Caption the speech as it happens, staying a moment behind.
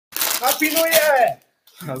Happy New Year!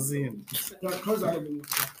 Hazim. Like, close that a little bit.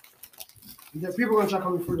 Yeah, people are gonna try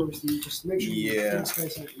coming through. Obviously, just make sure you Yeah.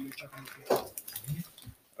 space and you try coming through.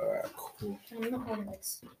 Alright, cool. I'm not holding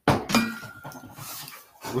this.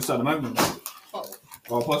 What's that, the magnum? Oh.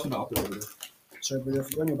 Oh, pass me that up over there. Sorry, but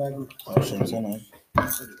if you're on your bag, Oh, shit, it's on, man.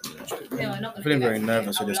 No, I'm not I'm feeling very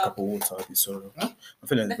nervous with this cup of water. I'll be sorry. Huh? I'm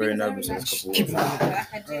feeling very nervous with this cup keep of it water.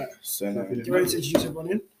 out. So, no. You ready to introduce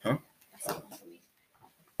everyone in?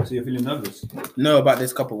 So you're feeling nervous? No, about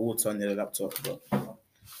this cup of water on the laptop, but it'll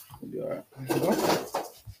be alright.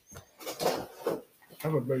 I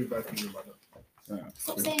have a very bad feeling about that. Alright.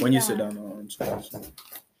 Stop So saying when you that. sit down, I'll try.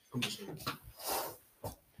 I'm just saying.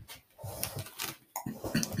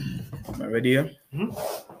 Am I ready? Yeah? Mhm.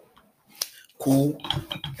 Cool.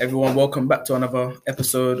 Everyone, welcome back to another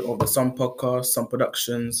episode of the Sun Podcast, Sun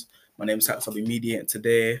Productions. My name is Hax. I'll be mediating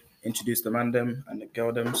today. Introduce the man them and the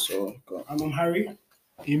girl them. So go on. I'm Harry.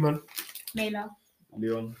 Eman. Mela.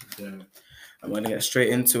 Leon? Yeah. I'm gonna get straight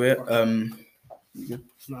into it.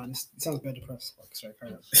 Nah, this sounds very depressed. Like, sorry,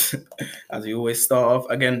 carry on. As we always start off,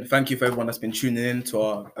 again, thank you for everyone that's been tuning in to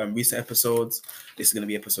our recent episodes. This is going to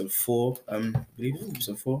be episode 4, I believe,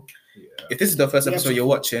 episode 4. Yeah. If this is the first Yeah, episode you're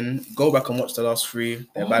watching, go back and watch the last 3.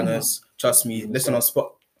 They're bangers. Trust me. Listen on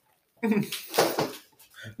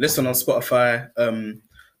Listen on Spotify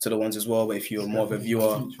to the ones as well. But if you're more of a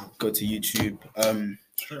viewer, go to YouTube.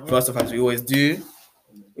 First off, as we always do,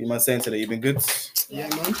 what am I saying today? You've been good? Yeah,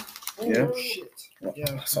 man. Yeah. Oh, shit.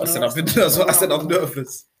 Yeah. So I said I've been. That's what I said. I'm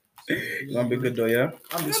nervous. You've been good though, yeah.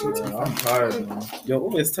 I'm just sleeping. I'm tired, man. You're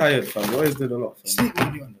always tired, fam. You always doing a lot, fam. Sleep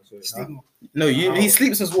more, Leon. Sleep more. No, he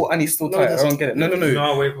sleeps as well, and he's still No, tired. I that's- don't get it. No.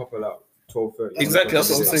 No, I wake up at like 12:30. Exactly, that's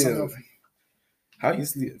what I'm That's saying. unhealthy. How you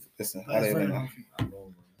sleep? Listen, I That's don't very even know. unhealthy. I know,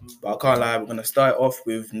 man. But I can't lie. We're gonna start off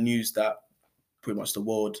with news that pretty much the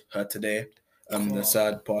world heard today. The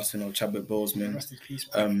sad passing of Chadwick Boseman. Rest in peace,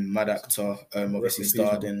 man. Mad actor, obviously Rest in peace,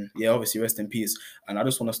 starred man. obviously rest in peace. And I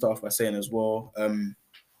just want to start off by saying as well,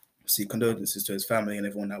 see condolences to his family and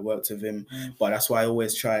everyone that worked with him. But that's why I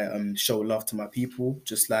always try show love to my people,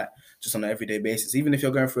 just on an everyday basis. Even if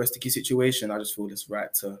you're going through a sticky situation, I just feel it's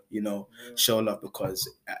right to show love, because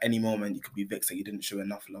at any moment you could be vexed that you didn't show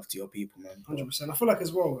enough love to your people, man. 100%. I feel like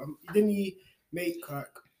as well, didn't he make like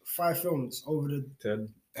 5 films over the 10.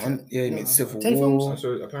 And he made Civil 10 War. films?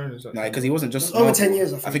 So apparently it's like Nah, because he wasn't just over Marvel. 10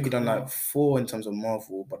 years, I think he done like 4 in terms of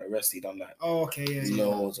Marvel, but the rest he done like Oh, okay, yeah.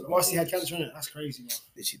 loads of Whilst he had cancer in it, that's crazy, man.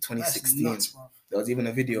 literally That's 2016. nuts, bro. There was even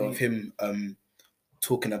a video of him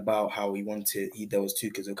talking about how there was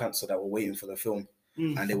 2 kids with cancer that were waiting for the film,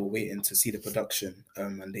 and they were waiting to see the production,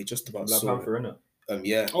 and they just about Black saw Panther, innit?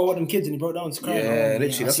 yeah. Oh, what them kids and he broke down to cry. Yeah,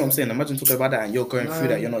 literally, that's what I'm saying. Imagine talking about that and you're going through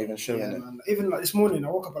that, you're not even showing Yeah, it. man. Even like this morning, I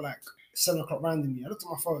woke up at like 7 o'clock randomly. I looked at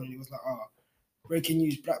my phone and it was like, breaking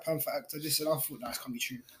news, Black Panther actor, this, and I thought that can't be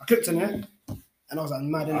true. I clicked on it and I was like,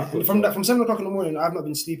 mad, innit? And from 7 o'clock in the morning, I've not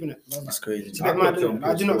been sleeping it. It's Like, crazy. it's a bit mad, innit?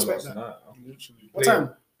 I did not expect that. What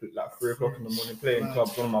time? Like 3 o'clock in the morning, playing Man.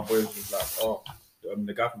 clubs. One of my boys was like,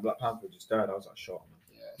 the guy from Black Panther just died. I was like, shocked, man.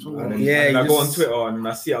 And then, Yeah, and then I you go on just- Twitter and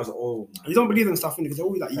I see, I was like, oh, man. You don't believe in stuff, innit? Because they're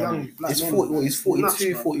all like young black He's men. 40, what, he's 42, Nuts,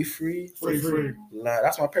 bro. 43. 43. Like,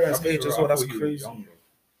 that's my parents' I'm age sure- as well. I That's thought he was crazy. young, bro.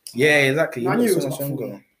 Yeah, exactly. I He knew looks he so was much about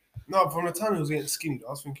younger. No, from the time he was getting skinny, I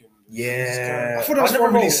was thinking. Yeah. I thought that was I never for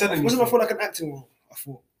a really role. said Wasn't anything. it for like an acting role? I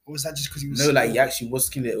thought. Or was that just because he was No, like he actually was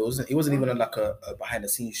skinny. It wasn't even like a behind the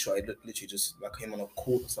scenes shot. It looked literally just like him on a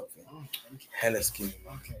court or something. Oh, okay. Hella skinny,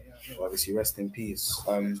 man. Okay, yeah. But obviously, rest in peace.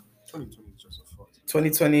 2020 is just a fuck.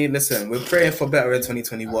 2020. Listen, we're praying for better in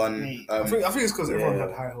 2021. I think it's because everyone yeah.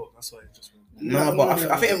 had high hope. That's why it just went. No, but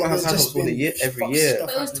I think everyone has high hopes all the year, every year.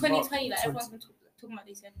 But it was 2020, like everyone's been talking about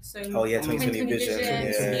this year. So Oh yeah, 2020 vision.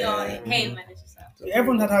 PR, it came and it's just like. Yeah,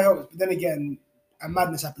 everyone had high hopes, but then again, a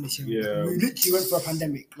madness happened this year. Yeah. We literally went through a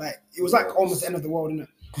pandemic. Like it was like almost the end of the world, innit?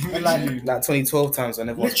 And like Like 2012 times when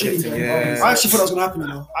everyone's literally, predicting. I actually thought that was gonna happen, you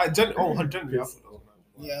know. I generally, I thought that was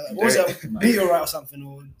Yeah, like, what was it? Meteorite or something?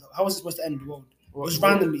 Or how was it supposed to end the world? It was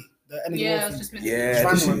randomly the end of the Yeah, world. it was thing. just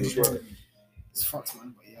Yeah, It's this random. is- It's fucked,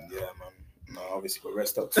 man. But yeah. yeah, man. No, obviously, but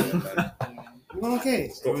rest up to him, man. You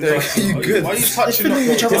okay? You good? Why are you touching It's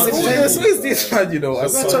up? each other on the table. So is this, man? You know, I We're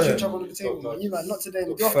swear. touching each other on the table, man. You man, not today.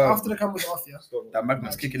 Fam. After the cameras are off, yeah. That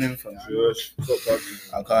magnet's kicking in, fam. Stop touching.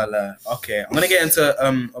 I can't lie. Okay, I'm gonna get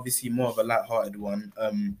into obviously more of a light-hearted one.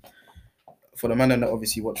 For the man that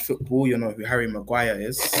obviously watch football, you know who Harry Maguire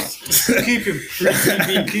is. Keep him.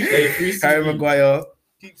 Keep him. Harry Maguire,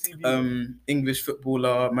 Keep CB. English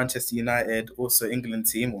footballer, Manchester United, also England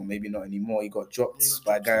team, or maybe not anymore. He got dropped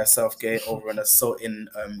by Gareth Southgate over an assault in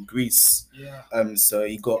Greece. Yeah. So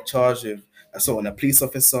he got charged with assault on a police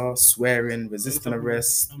officer, swearing, resisting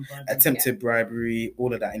arrest, attempted bribery,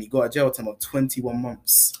 all of that, and he got a jail time of 21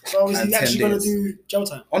 months. So is and he 10 actually going to days. do jail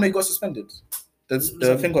time? Oh no, he got suspended.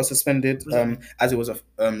 The thing got suspended as it was a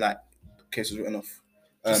like case was written off.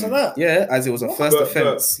 Just like that? Yeah, as it was a What? first But-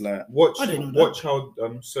 offence. Like Watch, I didn't know that. watch how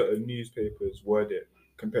certain newspapers word it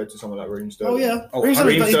compared to someone like Raheem Sterling. Oh yeah. Oh, Raheem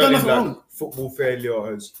Raheem Sterling, he's done Sterling, nothing like, wrong. football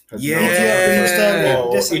failure has Yeah. now- Raheem Sterling,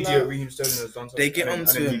 or this and idiot that. Raheem Sterling has done something. They get and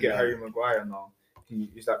onto then you him, get man. Harry Maguire now.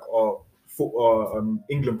 He's like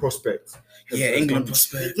England prospect. yeah, England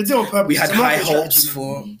prospect. They do it on purpose. We had It's a high marketing hopes strategy,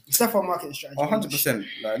 man. for It's definitely a marketing strategy. 100%.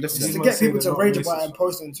 Like Just to listen, get people They're to not rage racist. about it and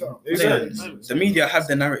post it on Twitter. Exactly. the media have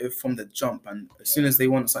the narrative from the jump, and as soon as they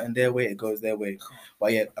want something their way, it goes their way.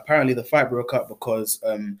 But yeah, apparently the fight broke up because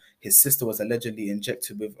his sister was allegedly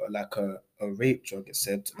injected with like a rape drug. It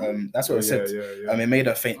said that's what it said. Yeah. It made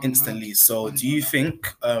her faint Oh, instantly. man. So, do you think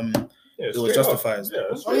Yeah, it was straight up. justified?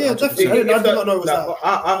 Yeah, Oh, yeah, definitely. I did not know it was that.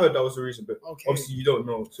 I heard that was the reason, but Okay. obviously you don't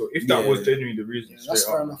know. So if that Yeah. was genuinely the reason, Yeah, that's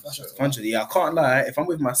straight fair up, enough. That's just 100, yeah, I can't lie. If I'm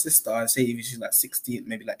with my sister and say if she's like 16,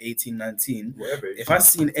 maybe like 18, 19, whatever. if I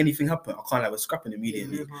seen anything happen, I can't like we're scrapping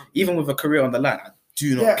immediately. Even with a career on the line, I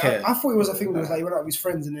do not care. I thought it was a thing that was like he went out with his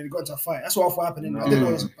friends and then he got into a fight. That's what I thought happened. I didn't know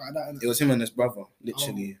it was about that. It was him and his brother,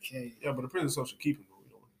 literally. Okay. Yeah, but the prison cell should keep him. Though.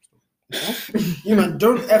 We don't want him You man,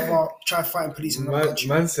 don't ever try fighting police in another country.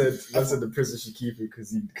 Man said the prison should keep it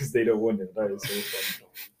because they don't want it. That is so funny.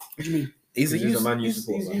 What do you mean? He's a He's a useless, Man U he's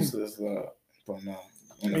supporter. useless, but no.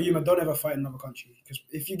 You man, don't ever fight in another country because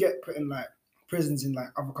if you get put in like prisons in like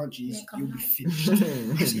other countries, Yeah, come you'll be on.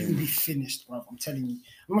 finished. You'll be finished, bro. I'm telling you.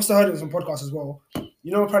 I must have heard it was on podcasts as well.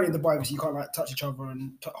 You know, apparently in the Bible, so you can't like touch each other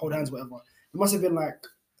and hold hands, whatever. It must have been like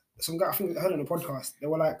some guy. I think I heard it on a podcast. They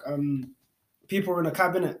were like people were in a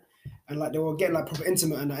cab in it. And like they were getting like proper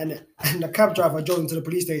intimate and that in it, and the cab driver drove them to the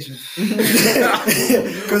police station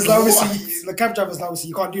because obviously the cab driver's like, obviously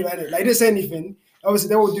you can't do that in it. Like he didn't say anything. Obviously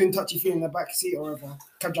they were doing touchy feely in the back seat or whatever.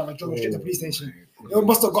 Cab driver drove them straight to the police station. They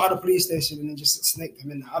must have got out of the police station and then just snaked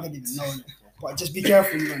them in there. I don't even know it. But just be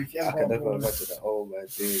careful, man. If you I ever can got a never problem. imagine that. Oh my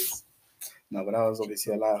days. No, but that was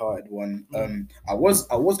obviously a light-hearted one. I was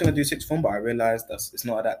gonna do sixth form, but I realized it's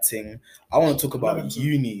not that thing. I want to talk about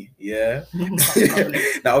uni. Yeah.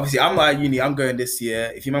 Now, obviously, I'm not at uni. I'm going this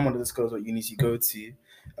year. If you might want to disclose what unis you go to,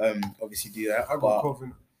 obviously do that. I got But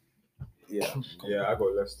COVID. yeah, I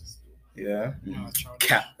got Leicester. yeah. No, child.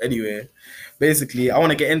 Cap. Anyway, basically, I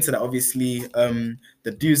want to get into that. Obviously,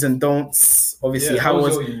 the do's and don'ts. Obviously, Yeah, how how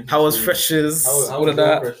was was your how was uni? freshers? How all of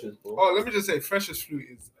that. Oh, let me just say, freshers flu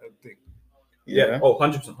is a thing. Yeah. Oh,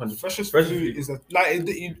 100%. Freshers Freshers flu flu. is a like.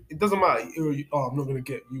 It doesn't matter. I'm not gonna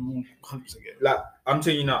get. You will 100% get it. Like I'm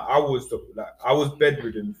telling you now, I was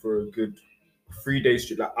bedridden for a good 3 days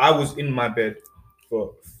straight. Like I was in my bed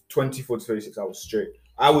for 24 to 36 hours straight.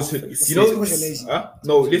 I was, you know, Was you lazy?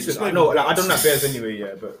 no. Listen, I know, like I don't have bears anyway,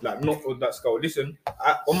 yeah, but like not on that scale. Listen,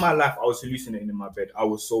 on my life, I was hallucinating in my bed. I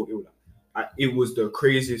was so ill. It was the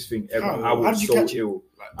craziest thing ever. How? I How was did you so catch it? ill.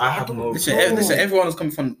 I have no. Listen, everyone was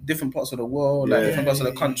coming from different parts of the world, like Yeah. different parts of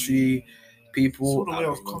the country. People. Saw the way I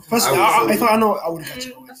was coughing. Firstly, I was I thought I know I wouldn't catch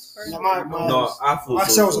it. That's crazy. Like, my No, I thought my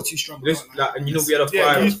so, cells so. are too strong. Listen, like, and you know we had a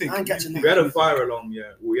Yeah, fire. you think? I ain't catching that. We had a fire alarm,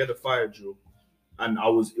 yeah. We had a fire drill, and I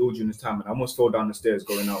was ill during this time, and I almost fell down the stairs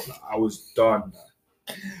going out. Like, I was done.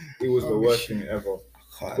 It was the worst thing ever.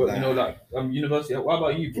 Can't But lie. you know, like university. What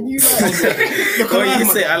about you, bro? Can you like, What you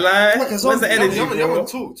say? I lie. Like a Where's zombie. the energy, You bro? haven't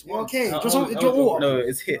talked. You okay? I- Just I- want I- your water. No,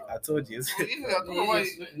 it's hit. I told you. It's hit. Yeah, I don't know why.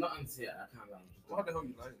 Nothing to it. I can't lie. Why the hell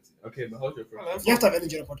you lying to me? Okay, but hold your friend. You have to have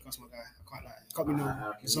energy on the podcast, my guy. I can't lie. It can't be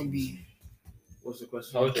no zombie. What's the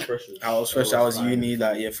question? How was your freshers? I was fresh. I was fine. uni.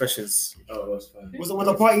 Like yeah, freshers. Oh, that was fine. Was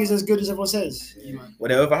the parties as good as everyone says? You man. Were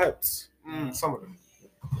they overhyped? Some of them.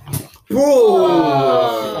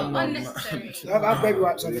 Bro, Unnecessary. I have baby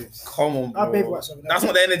wipes on it. come on, I have baby bro. wipes on it. That's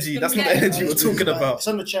not the energy. That's not the energy we're talking about. It's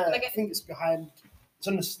on the chair. Like I think it's behind. It's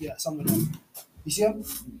on the somewhere. You see them?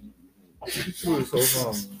 So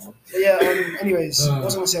But yeah. Anyways, what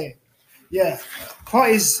was I gonna say? Yeah,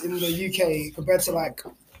 parties in the UK compared to like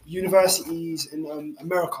universities in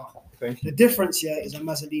America. Thank you. The difference here is a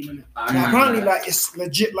mausoleum in it. Apparently, like it's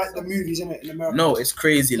legit like the movies in it in America. No, it's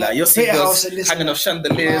crazy. Like you're seeing Peter girls House and this hanging and off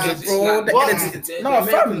chandeliers, What? bro. The What? energy. No,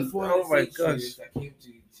 fam. Oh my gosh. That came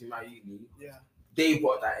to my uni. Yeah. They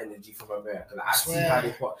brought that energy from America. Like I see Swear. how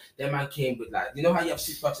they brought. That man came with like, you know how you have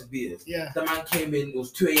 6 packs of beers. Yeah. That man came in. It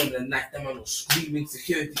was 2 a.m. in the night. That man was screaming.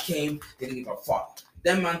 Security came. They didn't give a fuck.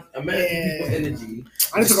 That man, American Yeah. people energy.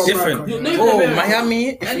 I need to go Different. America. You know- Oh, America. Miami.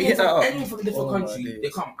 If we Anyone hit that from, up. anyone from a different Oh, my country, days. they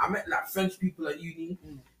come. I met like French people at uni.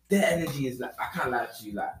 their energy is like, I can't lie to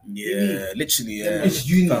you, like, Yeah, literally, yeah. it's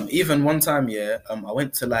uni. Even one time, yeah, I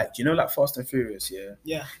went to like, do you know like Fast and Furious, yeah?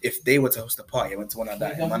 Yeah. If they were to host a party, I went to one of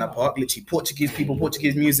that in Manor Park, literally Portuguese people,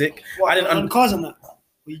 Portuguese music. What, I didn't on cars and that.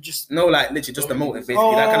 We just No, like literally just the motive,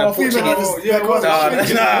 basically. That kind of female Portuguese. artists, yeah, cars. Nah,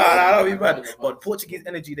 that'll be bad. But Portuguese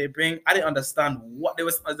energy they bring, I didn't understand what they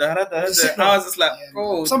was. I was just like, Yeah,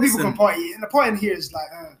 bro. some people listen. can party, and the partying here is like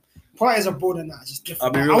parties abroad and that. It's just different.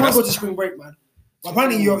 I'll be I real, want to go that's- to spring break, man. But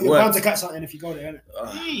apparently you're Works. bound to catch something if you go there,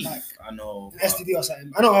 innit? Like I know. an STD or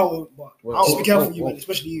something. I know I will, but I'll be careful, you man,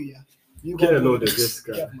 especially you, yeah. You Get a go- load of this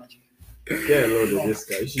be guy. careful, man. Get a load of this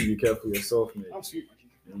guy. You should be careful yourself, mate. I'm sweet,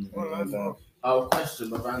 Mm. Our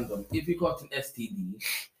question, random. If you got an STD,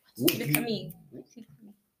 would Look you? at me.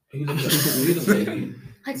 Who doesn't say you?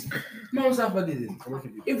 Mom's not about this.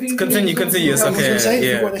 If you Continue, it's okay. man. Say if you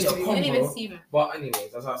Yeah. got an You STD. didn't even see me. But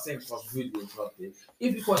anyways, as I was saying, it was really interrupted.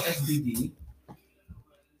 If you got STD,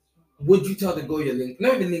 would you tell the girl you're linked?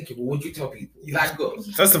 Not even link it, but would you tell people? Like girls.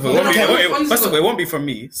 First of all, it won't be from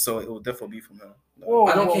me, so it will definitely be from her. Whoa,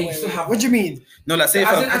 I don't whoa, care, you wait, still wait. have- What do you mean? No, like say if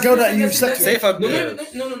As I, in- A girl that you let's slept say- say if I,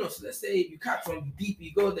 No. So let's say you catch one deep,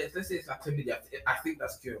 you go there. Let's say it's like chlamydia. I think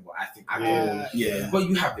that's curable. I think. yeah. But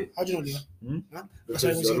you have it. How do you know, Leo? Huh?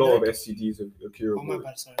 Sorry, Because was a it lot of like- STDs are Oh, my curable.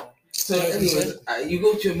 bad, sorry. So anyways, you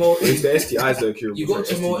go to a mall. It's the STIs that are curable. You go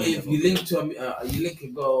so to a mall. STDs If are you not. link to you link a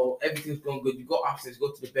girl, everything's going good. You go upstairs,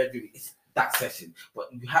 go to the bedroom. It's that session. But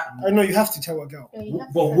you have. I know you have to tell a girl. Yeah, you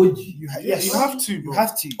have But to. would you? Yes, you have to, You bro.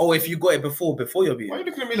 have to. Oh, if you got it before your being. Why are you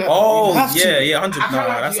looking at me like Oh, You have to. yeah, 100. I can't Nah,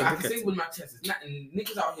 lie to that's you, a I can wicked. say with my chest, it's nothing.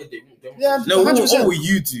 Niggas out here, they Yeah, No, 100%. what will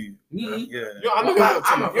you do? Me, Yeah. Yo, I know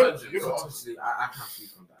I'm a you're virgin, you're so not. obviously I can't speak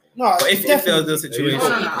on that. No, But if definitely. there's a situation, No,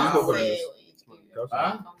 no, no, You can't no. say what you do.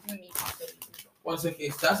 Huh? You can't say what you do. One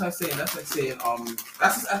second, that's like saying, that's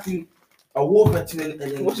just acting a war veteran and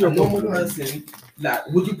then What's a your normal problem? person. Like,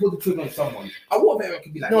 would you pull the trigger on someone? A war veteran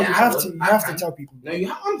could be like, No, yeah, you I have would, to. You I have to can. tell people. No, you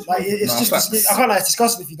have to. Like it's No, just, facts. I can't lie. It's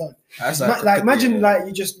disgusting if you don't. That's Like imagine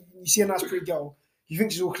like you see a nice pretty girl, you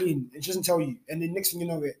think she's all clean, and she doesn't tell you, and then next thing you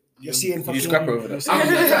know it, you're seeing you fucking scrap her over that.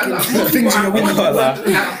 fucking things in your window.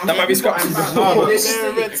 That might be scrapped. No, but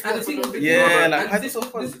the thing is, Yeah, like, and has this it is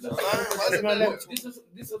so this is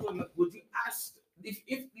this is would you ask if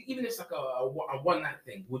even if it's like a one night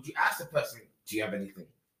thing, would you ask the person, do you have anything?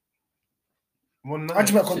 One How'd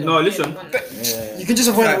you night. make condom? No, listen. Yeah. You can just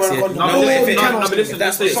avoid it Facts, wearing yeah. condom. No, No, if it- You no, cannot but do listen, it.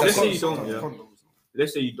 that's let's what say it's you don't, Condoms. yeah. Condoms.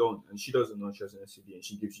 Let's say you don't, and she doesn't know she has an STD, and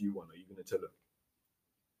she gives you one. Are you gonna tell her?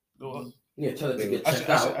 Yeah, tell her to get I checked should,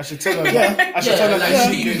 I should, out. I should tell her. Yeah. I should tell her like,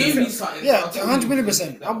 that you she gave me can. something. Yeah, so I'll tell you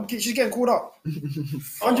 100%. She's getting called up.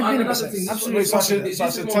 Oh, 100%. Absolutely. So I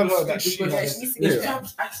should tell her that she has. It's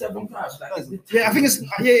crabs. Actually, I'm crabs. Like, it's Yeah, I think it's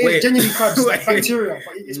it's Wait. genuinely crabs, like Wait. bacteria,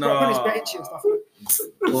 but it's No. probably it's very itchy and stuff.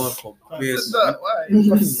 God forbid.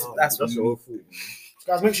 That's That's your fault.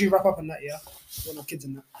 Guys, make sure you wrap up on that. Yeah, don't have kids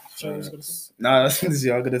in that. Sorry, I was gonna say. Nah, that's what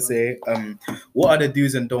I'm gonna say. What are the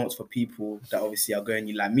do's and don'ts for people that obviously are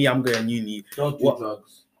going like me? I'm going uni. don't do What?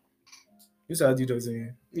 drugs. You said I do those in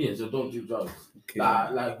uni. Yeah, so don't do drugs. Okay.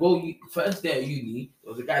 Like go first day at uni,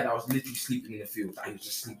 there was a guy that was literally sleeping in the field. Like, he was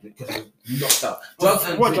just sleeping because he was knocked out. Drugs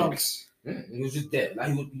and What drink. drugs? He was just there. Like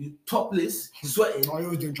he was topless, sweating Oh, you're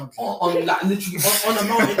always doing drugs. on like literally on a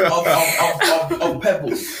mountain of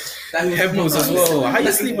pebbles. Like, he was Pebbles as knocked out. well. How you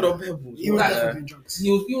Like, sleeping on pebbles? He was Like, definitely doing drugs. He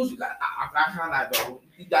was like I can't lie though.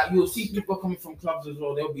 Like you'll see people coming from clubs as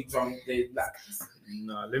well. They'll be drunk. They like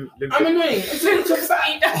Nah, let me. I'm annoying. It's really just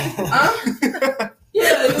like, huh?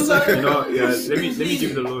 Yeah, it was like You know, yeah. Let me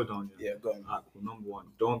give the lowdown. Yeah, go on. Alright, cool. Number one,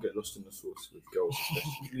 don't get lost in the sauce with girls.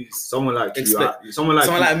 Especially. Someone like you, Expect- someone like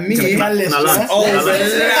Someone like me. Can I land? Oh, Can I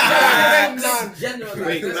land? relax. Generally,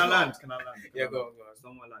 Wait, can I land? Can I land? Yeah, go on.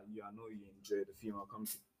 Someone like you, I know you enjoy the female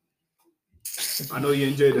company. I know you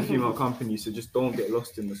enjoy the female company, so just don't get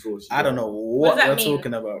lost in the sauce. I don't know What what does you're that mean?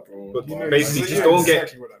 talking about, bro. But You know, basically, I just know don't get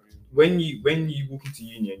exactly what I mean. when you walk into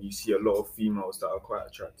uni and you see a lot of females that are quite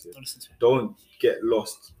attractive. Don't listen to me. Don't get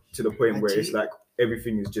lost to the point where it's like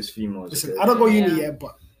everything is just females. Listen, okay? I don't go uni Yeah. yet,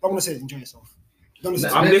 but what I'm gonna say is enjoy yourself. Don't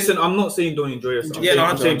listen. I'm not saying don't enjoy yourself. Yeah, no,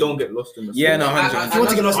 I'm saying 100%. don't get lost in the Yeah, no, sauce. 100%. If you want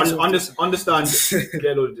to get lost in Understand,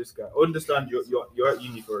 get all of this guy. Understand you're at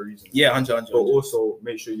uni for a reason. Yeah, 100. But also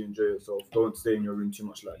make sure you enjoy yourself. Don't stay in your room too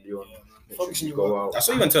much like Leon. Make Focus sure on you your go work. out. I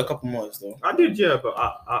saw you went to a couple more though. I did, yeah, but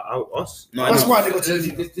us. No, That's I know. why they go to This,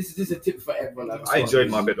 uni. this is a tip for everyone. Like, I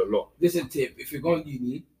enjoyed my bed a lot. This is a tip. If you're going to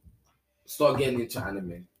uni, start getting into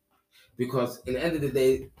anime. Because in the end of the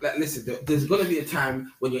day, like, listen, there's gonna be a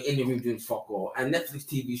time when you're in your room doing fuck all, and Netflix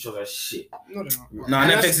TV shows are shit. No, they're not. No,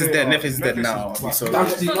 Netflix is dead. Netflix is dead Netflix now. is- So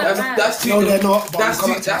That's two. That's two. No, they're not. But That's we'll come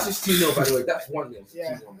two. back to That's that. just 2-0, by the way. That's 1-0.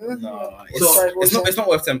 Yeah. no, So- it's not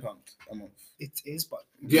worth £10 a month. It is, but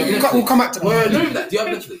Do you have we'll come back to that. Well, no, do you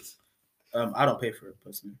have Netflix? I don't pay for it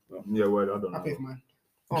personally. But Yeah, word. I don't I pay know. for mine.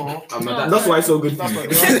 Oh, I'm No. not That's why it's so good for that's you.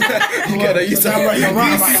 what you gotta use You're right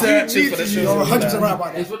about that. searching for the You're show. 100% right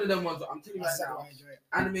about It's that. one of them ones that I'm telling you right That's how now. I enjoy it.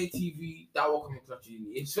 Anime TV that will come across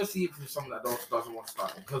uni, especially if you're someone that doesn't want to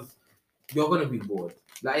start it, because you're gonna be bored.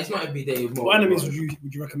 Like it's not every day. What animes would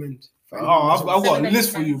you recommend? I've got a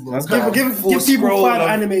list for you, bro. That's Give Full people scroll 5 of-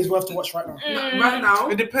 animes worth to watch right now. Right now,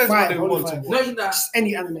 It depends Fine, what they only want to fine. watch. not even that. Just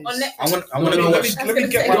any animes. On Netflix. I'm gonna No, go no, watch. Let me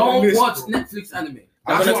get my Don't list, watch bro. Netflix anime.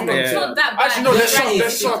 I'm That's gonna- what I'm yeah. It's saying. not that bad. Actually, no, there's It's some. right.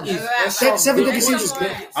 There's some. It's There's right. some. 7 Don't good watch seasons.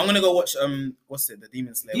 that. I'm gonna go watch what's it? The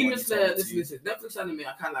Demon Slayer. Demon one you Slayer, told me listen, Netflix anime,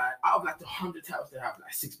 I can't lie. Out of like the 100 titles they have,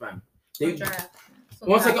 like 6 bang. They, It's not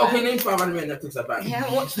once I that go, okay, bad. name 5 anime on Netflix are bang.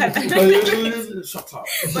 Yeah, watch that. Shut up.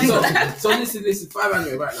 So listen, 5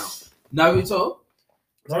 anime right now. Naruto.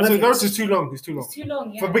 Naruto is too long. It's too long. It's too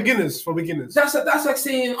long, yeah. For beginners. That's like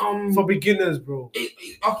saying For beginners, bro.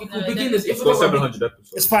 okay, for No, beginners. If It's we got go 700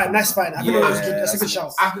 episodes. It's fine. That's fine. I think Yeah, that's a good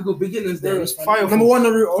shout. I could go beginners then. Naruto's fine. Fire Number 1,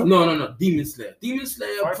 Naruto. No. Demon Slayer. Demon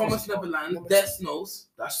Slayer, Fire Promised Force. Neverland, Number Death Notes.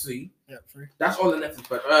 That's 3. Yeah, 3. That's all on Netflix,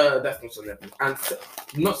 but Death Notes on Netflix.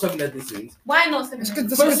 And not 7 editions. Why not 7? It's good.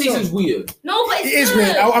 That's a First good show. season's weird. No, but it's It is good.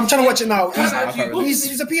 weird. I'm trying to watch it now. He's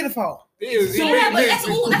a paedophile. It is. Yeah, It but is. that's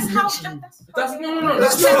all. That's how. That's no.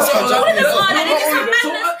 That's That's true. not- All of them no, are, no, and it's no, a man so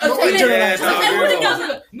that's- a Not teenager- generalized. so Everyone everyone does does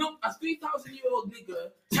it. No, a 3,000-year-old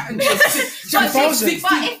nigga chatting to a 2,000.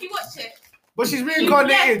 But if you watch it, But she's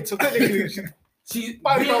reincarnated, so technically, She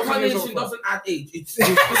 5,000 years reincarnation old. doesn't add age. It's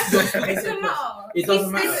it doesn't matter. It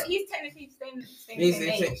doesn't matter. He's technically staying the same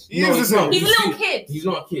age. He is the same. He's a little kid. He's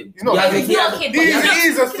not a kid. He's not He a has kid. He's not a kid. he but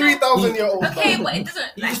he's not- is a 3,000-year-old. Okay, but it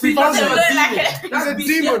doesn't. Like, He's he doesn't look a like demon. it. That's a bestiality.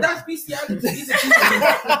 demon. That's bestiality. He's a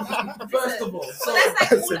demon. First of all, So so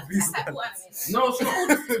that's like all anime. no, it's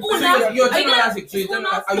not. All now. You're Are you generalizing. So it's all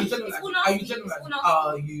are you nasty. generalizing? It's all Are you nasty. It's all generalizing? nasty.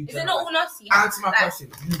 Are you Is it not all generalizing? nasty? Answer my Like, question.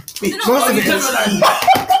 Is it not So all what's the Are you difference?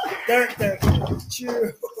 generalizing? Derek,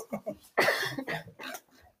 chill.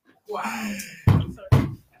 Wow.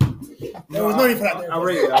 There was no need for that. Derek. I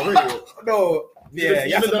rate it. No, yeah,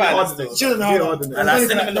 you have to buy that still. Shouldn't have. Yeah, There I was didn't. And no I need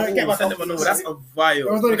send for him that. an Get award. back Send off him an the award. That's a vile.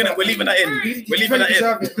 There was no need for that. We're leaving that in. We're leaving that in.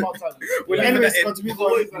 deserve it. We're leaving Anyways, that got to in. move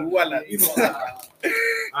on. Voila.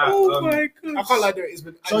 Oh my I can't lie, there. It's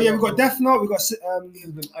been. So yeah, we got Death Note, we got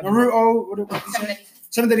Naruto, what did you say?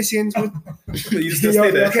 7 Deadly Sins. You just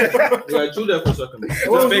stay there. Yeah, chill there for a second.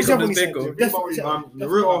 What was Bacon, the other one just you said? bacon. Death-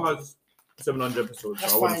 Naruto has 700 episodes,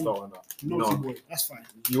 That's so I wouldn't fine. start on that. Naughty No. boy. That's fine.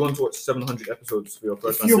 You want to watch 700 episodes for your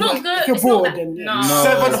first If time? you're- It's not good. If you're It's not bored, that. then yeah. No.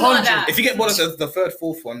 No. It's not that. If you get bored of the third,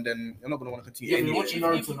 fourth one, then you're not gonna want to continue. Yeah, If you're you watching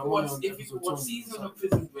watch, Naruto if you and I watch, want if you episode watch 2. season of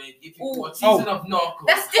Prison Break, if you Ooh. watch season of Narcos,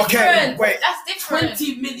 That's different. Okay, wait. That's different.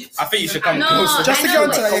 20 minutes. I think you should come No, closer. Just to I get know,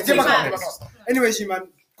 onto but that, it's get back too up, bad. get back up. Anyways, you man,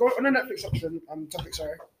 go on the Netflix option. Topic,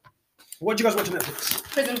 sorry. What do you guys watch on Netflix?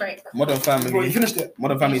 Prison Break. Modern Well, you Family. finished it.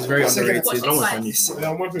 Modern Family is very Second. underrated. What's I don't watch Fine. anything. Yeah,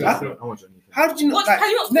 I'm watching Huh? that. I don't watch anything. How did you know? What- Like, have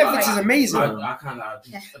you watched Netflix Fine? is amazing. I can't lie.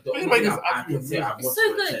 The only Everybody thing is I can say I've It's watched so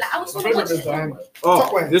is good. Like, I was My trying to favorite watch is it. Diamond.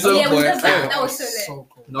 Top way. This Oh, is yeah, when he boy. does that, that was so lit. So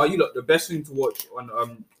cool. no, you look the best thing to watch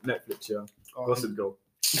on Netflix. Yeah, Gossip Girl.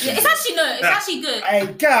 Yeah, it's actually no, it's actually good. Hey,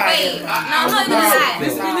 guy. Wait, no, I'm not gonna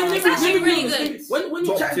lie. It's actually really good. When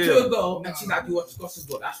you Top chat tier. to a girl and she's like, you watch Gossip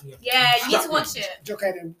Girl, that's when you Yeah, you need to watch it.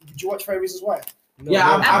 Okay, then, did you watch 5 Reasons Why? Yeah,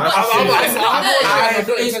 I've watched it. It's not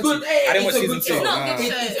good. It's good. I didn't watch It's a season good two. It's show. not a good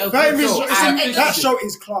It is show. a 5 good Reasons show. That show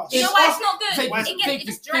is class. You know why it's not good? Fake- It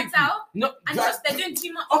just drags out, No, and it's just they're doing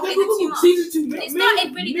too much. okay, They're doing too good. much. Season 2. It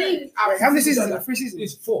started really good. Wait, how many seasons is it? 3 seasons?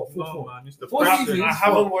 It's four. No, man, it's the Four best seasons. thing. I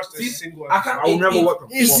haven't watched a See, single I episode. can't. I will never watch them.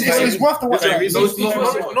 It's worth the watch. Okay, Right? those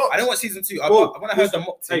No, I didn't watch season 2. Bro, When I heard the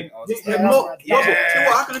mock Hey, thing, I was yeah, just yeah, like, that's look, right. Yeah.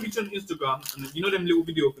 look, how can I be on Instagram and you know them little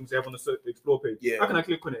video things they have on the explore page? Yeah. How can I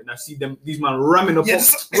click on it and I see them these man ramming up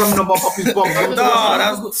Yes. ramming up his bum? No,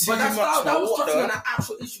 that's But too that's much. that was What touching on the- an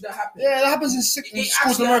actual issue that happened. Yeah, that happens in schools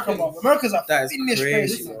actually in America, happens. bro. America's a That is finished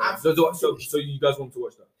crazy. place. So you guys want to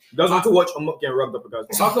watch that? You guys want to watch I'm not getting rubbed up a guy's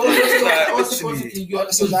bum?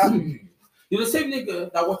 You're the same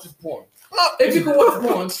nigga that watches porn. If you can watch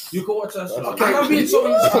porn, you can watch that show. Okay. I'm not being so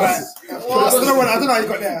Alright. honest. I don't know how you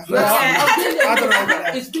got there. I don't know. I don't know about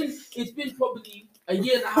that. It's been probably a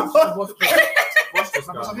year and a half to watch porn. Watch this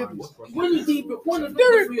guy, man. When you deep it, porn is not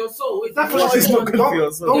good for your soul. It's That's not what it's not good for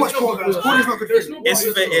yourself. Don't watch porn, guys. Porn is not good for you. It's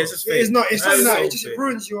fake. It's just fake. It's not. It's not It's that. so It just fake.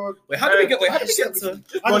 ruins your. Wait, how did we get to?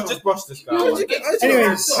 Just brush this guy. No, man. you get-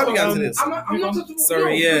 Anyways, how do we get into this? I'm not touching.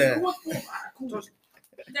 Sorry, yeah.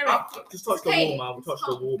 Just touch the wall, man. We'll touch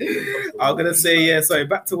the wall. I'm gonna say yeah. Sorry,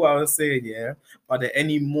 back to what I was saying. Yeah, are there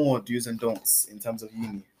any more do's and don'ts in terms of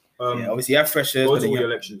uni? Yeah, obviously you have freshers, Go but to then all you your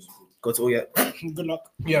have- lectures. go to all your. Good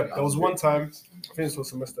luck. Yeah, there was one time, I think it was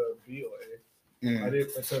semester B or A. I Mm.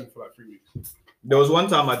 didn't attend for like 3 weeks. There was one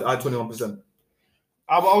time I had 21%.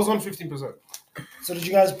 I was on 15%. So did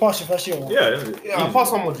you guys pass your first year? Or? Yeah. Yeah, I passed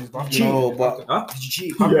some modules, but No, but Huh? Did you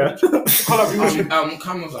cheat? Yeah. can't be rushing.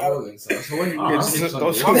 Cameras are rolling, so when you Yeah, ask just- me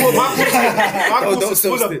don't- something- My Oh, course don't is full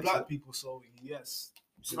still of stitch. black people, so yes.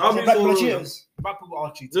 I'll be Black so people real. cheaters. Black people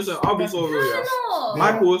are cheaters. Listen, I'll be so real. Yeah. No,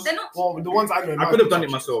 My course, they're not. Well, the ones I know. I could have done it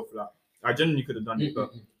myself. Like, I genuinely could have done it,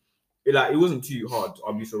 but it wasn't too hard.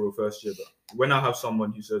 I'll be so real first year, but when I have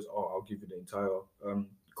someone who says, "Oh, I'll give you the entire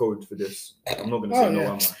code for this," I'm not gonna say no.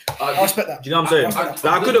 Am I? I respect that. Do you know what I'm saying? I- Like,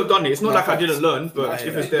 I could have done it. It's not No, like I facts. didn't learn, but Nah, if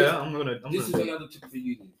yeah. it's there, I'm gonna. This is do it. another tip for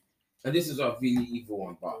uni, and this is a really evil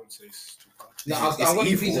one, but It's no, It's I want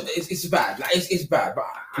to evil. it's bad. Like it's bad, but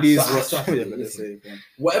please, I Ross, suffer yeah, it, but let's listen. say,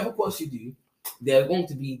 Whatever course you do, there's going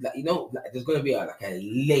to be like there's going to be like a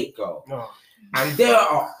late girl, No. and they're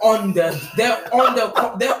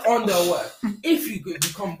on the work. If you could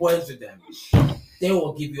become boys with them, they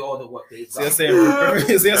will give you all the work they've so you're done.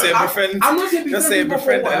 saying, so you're saying befriend. I'm not saying Just say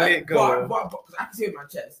befriend a late girl. but I can say it in my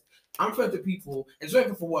chest. I'm friends with people, and it's not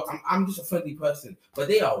even for work. I'm just a friendly person, but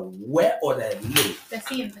they are wet or they're late. They're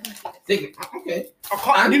seeing. They're gonna see this. They, okay. I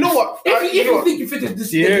can't. And you know what? If You know you what? think you fit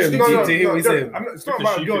this, Yeah, this- Do you hear what he's no, saying? it's not Because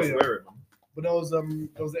about she a girl, fits yeah. wear it. But there was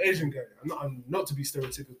the Asian guy. I'm not to be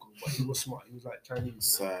stereotypical, but he was smart. He was like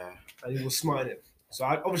Chinese, and he was smart in it. So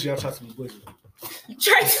I tried to be boys with him.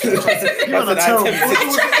 Try to. You're not terrible.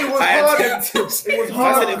 It was I hard. attempted. It was I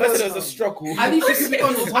hard. said it was a struggle. At least you can be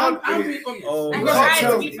honest. I'm being honest. Oh, And God. try to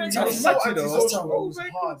Tell be me. friends Tell with me. him. So Such, you know. antisocial. It was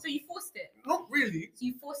hard. So you forced it. Not really. So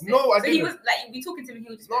you forced it. No, I So he didn't. was like, you'd be talking to him, and he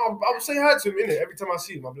would just. No, I would say hi to him innit? Every time I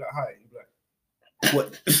see him. I'd be like, hi. He'd be like,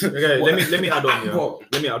 What? Okay, let me add on. Yeah. What?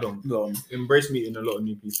 Let me add on. Go on. Embrace meeting a lot of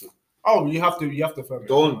new people. oh, you have to firm it.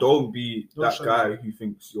 Don't be Don't that show guy who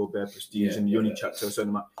thinks you're bare prestige Yeah, and you only chat to a certain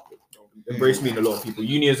amount. Embrace meeting a lot of people.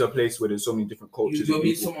 Uni is a place where there's so many different cultures. You'll and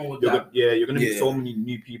meet people. someone with You're that. gonna, you're gonna meet Yeah. so many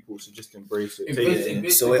new people. So just embrace it. Take Embrace it. it. Yeah.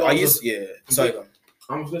 Embrace So the are you? girls with- Yeah. Sorry. go on.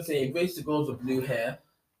 I'm just gonna say, embrace the girls with blue hair.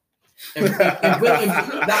 Embrace, I'm being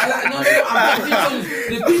honest.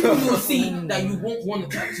 The people you'll see that you won't want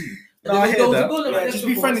to chat to. No, I hear that. Yeah, just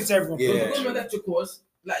be friendly to everyone. Yeah. Go to my lecture course.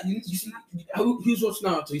 Like you see, who's watching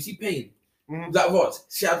Naruto? You see Pain. Mhm. That Rod.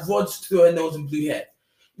 She had rods through her nose and blue hair.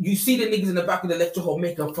 You see the niggas in the back of the lecture hall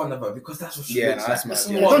making fun of her because that's what she Yeah, looks no, that's like. mad.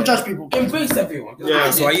 Listen, Yeah. Don't judge people. Embrace everyone. Yeah,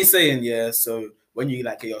 So are you saying so when you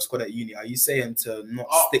like get your squad at uni, are you saying to not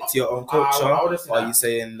Oh, stick to your own I culture, would've said or are that. you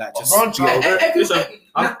saying like just branch be out. open,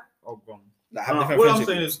 Everyone, Oh, go on. like have Nah, different what I'm friendship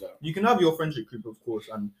saying groups, is- though? You can have your friendship group, of course,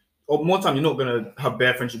 and or more time you're not gonna have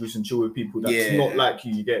bare friendship groups and chill with people that's Yeah. not like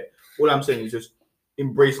you. You get all I'm saying is just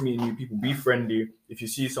embrace meeting new people, be friendly. If you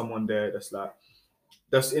see someone there that's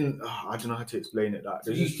in, I don't know how to explain it. That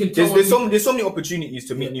You can tell there's so many opportunities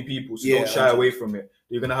to meet new people, so Yeah, don't shy away from it.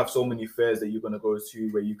 You're gonna have so many fairs that you're gonna go to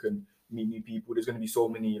where you can meet new people. There's gonna be so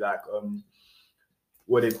many like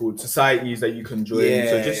what they called societies that you can join.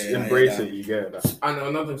 So just Yeah, embrace yeah. it. You get that. And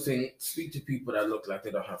another thing, speak to people that look like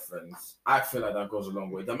they don't have friends. I feel like that goes a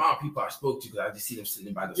long way. The amount of people I spoke to because I just see them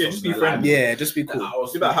sitting by the Yeah, shops just be and I friendly. Yeah, just be cool. I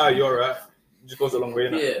was See about how you're right. It just goes a long way.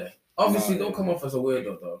 Innit? Yeah. Obviously, No, don't come off as a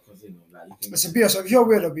weirdo though, because you know, like you can. Listen, be yourself. If you're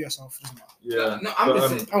weird, be yourself. Doesn't matter. Yeah. No, I'm But, just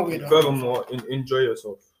saying. I'm weird. Furthermore, enjoy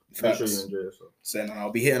yourself. Make sure Facts. you enjoy yourself. So no,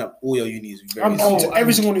 I'll be hitting up all your unis. I'm Very to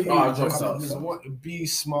every single one of you. Oh, drop Come on. out. You want be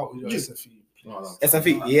smart with your SFE. No, no.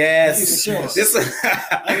 SFE, yes. Serious. This one,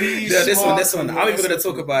 Be yeah, this one. smart I'm with even gonna your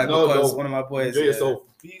talk about it No, because no. one of my boys. Enjoy yourself.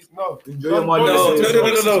 Enjoy Enjoy your money. No.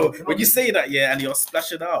 No. When you say that, yeah, and you're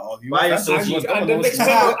splashing out, oh, you Buy that's yourself just- And the next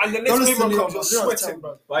Don't listen payment to comes, me, you're bro. sweating,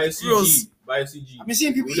 bro. Buy a Rules. CG. Buy a CG. I've been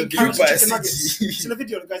seeing people With eating the carrots big and chicken bites. nuggets. You seen a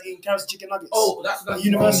video of the guys eating carrots and chicken nuggets? Oh, that's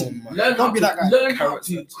University. Oh, learn Don't how be to that guy. learn how Carrots.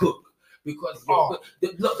 to cook because Oh. the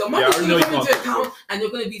I money's already going know to you come into can't. account and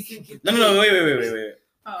you're going to be thinking. No, wait.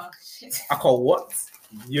 Oh shit. I call what?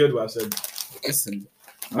 You heard what I said. Listen,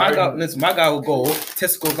 My guy will go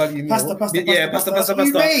Tesco value meal. Pasta. Yeah, pasta.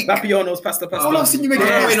 You make. Vapiano's pasta. All I've seen you make No,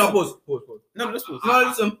 it. wait, no, pause. No, let's pause. No,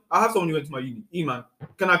 listen. I have someone who went to my uni. E-man,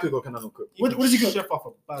 can I cook or can I not cook? What does he cook? Chef off a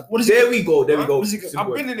bad. What does he There cook? we go. What does he cook?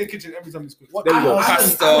 Simple. I've been in the kitchen every time he's cooked. What? There we go.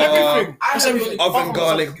 Pasta, Everything. What's everything? oven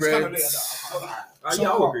garlic It's kinda bread, late at that. Yeah,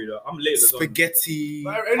 I'll agree that. I'm late. spaghetti.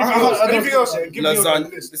 But anything else, yeah, give me your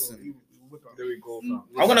Lasagna. list. Listen. There we go, fam.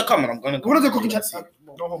 I'm gonna come. We're gonna do a cooking challenge.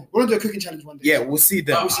 Go home. We're gonna do a cooking challenge one day. Yeah, we'll see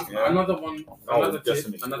then. Yeah. Another one. Oh, Another tip.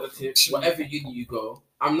 definitely. Another tip. Whatever uni you go,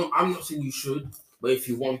 I'm not saying you should, but if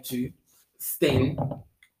you want to, stay.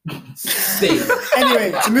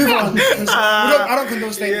 Anyway, to move on. 'Cause I don't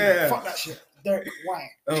condone staying. Yeah. Fuck that shit. Derek, why?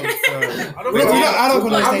 Oh, sorry. I don't We don't- I don't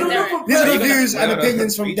condone I'm staying. not- These are the I'm views and Yeah.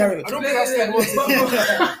 opinions from Derek. I don't think I stayed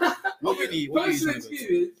once. What uni? What uni? Personal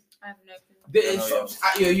experience. I have no clue. There are shops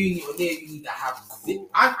at your uni or near uni that have.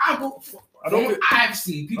 I go. I don't think- I've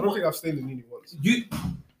seen I people. don't think I've stayed in uni once. You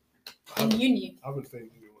In uni. I haven't stayed in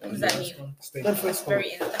uni What once. does that mean? Stayed. That's That's very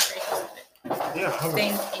specific. Yeah, I haven't.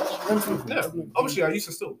 Staying in uni. Yeah, obviously I used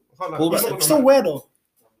to still. I can't lie. Cool, It's but not Still gonna weird though.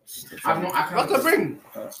 I've not. I matter. That's the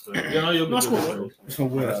can't. thing. Yeah, no, you're That's good. cool. It's not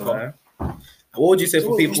weird, man. What would you say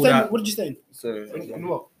for people that? What did you stay in? So, In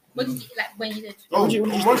what? What did you like when you did? What did you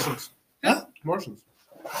Martians. Huh? Martians.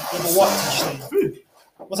 Yeah, but what did you stay in? Food.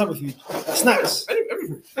 What type of food? Like snacks.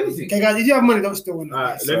 Everything. Anything. Okay, guys, if you have money, don't steal one.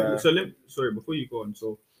 Sorry, before you go on,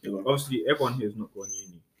 so Yeah. obviously everyone here is not going uni.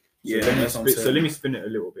 So Yeah, let me that's what I'm so saying. let me spin it a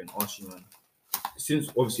little bit and ask you, man. Since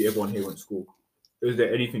obviously everyone here went to school, is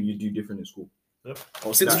there anything you do different in school?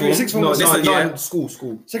 Oh, sixth Like, form. sixth form. No, Listen, no, yeah. no, school.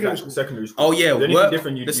 Secondary Like, school. Secondary school. Oh yeah, Is there anything work.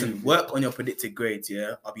 different you Listen, do? work on your predicted grades.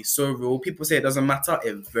 Yeah, I'll be so real. People say it doesn't matter.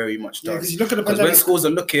 It very much Yeah, does. because you look at the Because when pandemic. schools are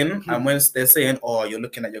looking and when they're saying, "Oh, you're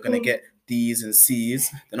looking at you're gonna get D's and C's,"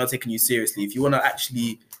 they're not taking you seriously. If you want to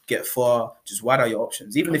actually get far, just widen out your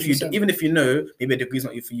options. Even if you 100%. know maybe a degree's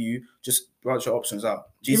not for you, just branch your options out.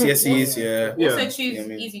 GCSEs, yeah. Yeah. Also choose Yeah, I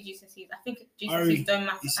mean- easy GCSEs. I think RE. GCSEs don't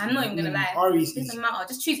matter. It's- I'm not even gonna lie. RE is It easy. doesn't matter.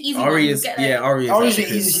 Just choose easy. RE ones. is Get there. yeah, RE is RE is the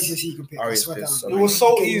actually easiest piss. GCSE you can pick. RE I is swear piss, down. It was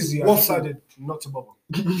so Okay, easy. I waffle. decided not to bother.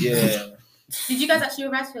 Yeah. Did you guys actually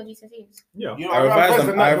revise for your GCSEs? Yeah. You know, I revised the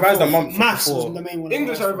them. night I revised a before. month Maths was before. the main one.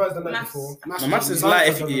 English I revised the night Maths. before. No, maths is Maths like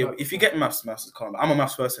was the night if you get maths is calm. I'm a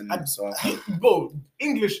maths person, so Bro,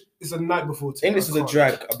 English is a night before. to me. English is I a can't.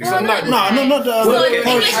 drag. I'll be It's a honest. night. No, not the. No, Okay.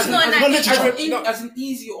 English is not a Not night. literature. As an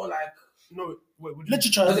easy or like. No, wait. Would you?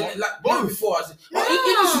 Literature. As in, like not before. As in,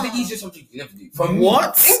 English is the easiest subject you never do. For me,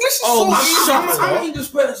 What? English is Oh, so shut easy. I'm up. an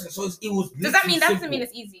English person, so it was. Does that mean that doesn't simple. mean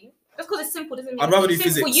it's easy? Just because it's simple doesn't mean I'd rather do it's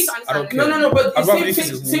simple for you physics. to I don't understand. care. No, but I'd rather do same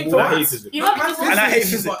physics. for I hate maths. physics. You rather do And I hate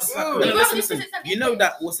physics. physics. But- No, You no, rather do listen, physics than you know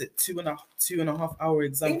that what's it 2.5 hour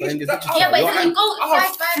exam for English, English that- literature? Yeah, but You're- if you go I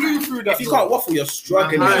side by flew side. through that. if you bro. can't waffle, you're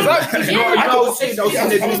struggling. Exactly. Yeah. I was saying that. I was Yeah,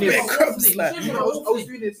 saying I was that. bit crabs, like- I was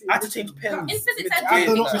doing this. I had to change pens. In physics, mid- I I drew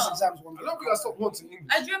don't a know picture. this exams one. I don't think I stopped once in English.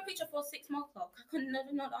 I drew a picture for 6 mark clock. I couldn't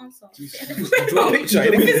never know the answer. Draw a picture.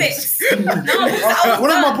 In physics. No, One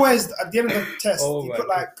of my boys at the end of the test, Oh he my put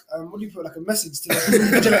like, what do you put, like a message to the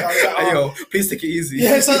invigilator. I was like, Hey, oh. yo, please take it easy.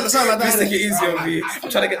 Yeah, something like that. Please take it innit? easy on me. I'm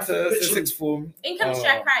trying to get to sixth form. In chemistry,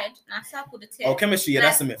 I cried and I circled the tip. Oh, chemistry, yeah, And I,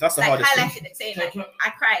 that's the myth. That's the like, hardest thing. highlighted it saying like, I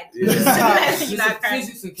cried. Yeah. You know, I cried.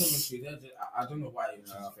 Physics and chemistry, I don't know why you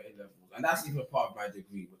choose for A levels, and that's even part of my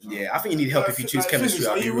degree. Which Yeah, I think you need help if you choose Like chemistry. physics,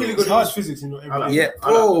 I'll Are be you real. really good at physics in your I like everyday? Yeah, I like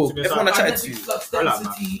bro. that. To be Everyone I fair, chatted to. I like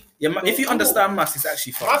maths. Yeah, if you understand maths, it's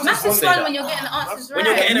actually fun. Maths is fun when you're getting the answers right. When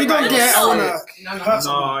you're getting You it don't right. get it, I wanna. No, You it's must.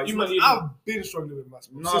 not even. I've been struggling with maths.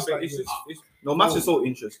 No, but it's no, maths is so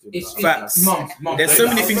interesting. It's Facts. Mom. There's so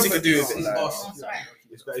many things you could do with it. It's like- awesome. Oh, sorry.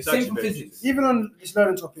 It's Same actually for very physics. Even on this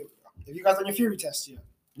learning topic, have you guys done your theory test yet?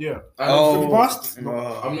 Yeah, Oh, Have you passed? no.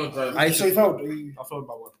 I'm not driving. I So you failed? Or you, I felt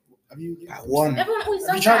about one. have you? I won. Everyone always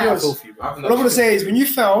Have does you tried that. yours? I've What I'm gonna say is, when you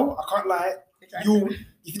fail, I can't lie. You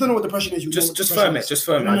If you don't know what depression is, you Just firm it. Just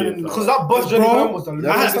firm No, no, it. no, no. Because that bus journey Bro, home was the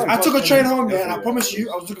longest I took a bus train journey. home, yeah, and I promise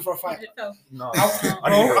you, I was looking for a fight. No, Bro,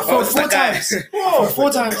 I fell it's four that guy. times. Bro,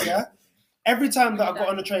 4 times, yeah. Every time that I got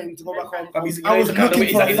on the train to go back home, I was He's looking out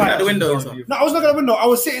looking for a the fight. window. No, I was looking at the window. I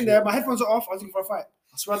was sitting there. My headphones are off. I was looking for a fight.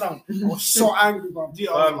 I swear down. I was so angry, bro. If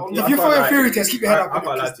you fail your theory test, keep your head up. I can't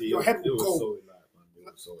lie because to you. your head It will was go. so light, man.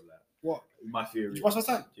 It was so light. What? My theory. Did you pass first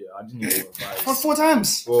time? Yeah, I didn't even For revise. 4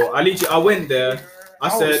 times. Well, I went there. I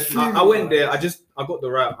I was said, fuming, I went bro. there. I got the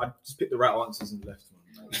right. I just picked the right answers and left,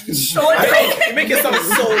 man. You make it sound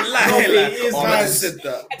so light. No, it Like, is, oh, I guys. just said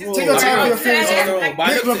that. Take your time for your theory test. No, but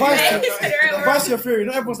I looked at it. Revise your theory.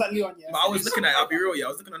 Not everyone's like Leon, yeah. But I was looking at it, I'll be real, yeah. I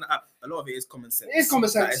was looking on the app. A lot of it is common sense. It is common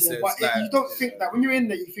Like, sense, it's yeah, just but like- you don't think that when you're in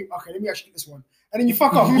there, you think, okay, let me actually get this one. and then you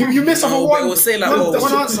fuck up. You miss No, over but it one. will say like, one, oh,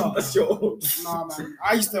 one answer. That's your own. Nah, man.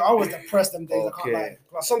 I was depressed them days. I can't lie.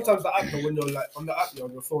 Like sometimes the app, though, when you're like on the app, you're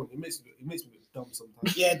on your phone, it makes me a bit dumb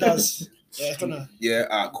sometimes. Yeah, it does. Yeah, it's gonna. Yeah,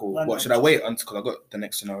 alright, cool. Random. What should I wait until? Because I got the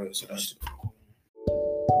next scenario. So that's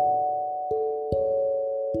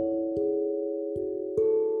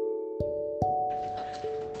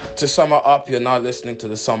To sum it up, you're now listening to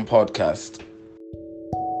the Sun Podcast.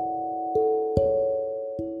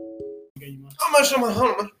 I'm not sure my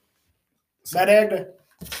home, man. Bad egg.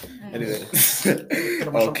 anyway.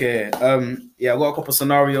 Okay. Yeah, I got a couple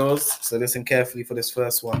scenarios. So listen carefully for this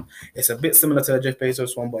first one. It's a bit similar to the Jeff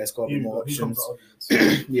Bezos one, but it's got a bit more options.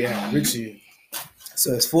 Yeah, Richie.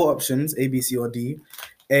 So it's 4 options: A, B, C, or D.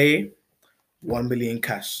 A, 1 million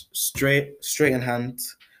cash, straight in hand.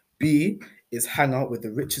 B is hang out with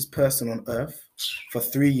the richest person on earth for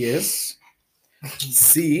 3 years.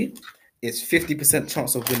 C is 50%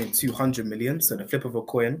 chance of winning 200 million, so the flip of a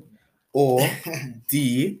coin. Or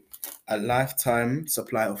D, a lifetime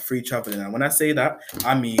supply of free traveling. And when I say that,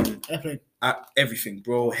 I mean Airplane. everything,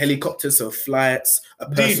 bro. Helicopters, so flights, a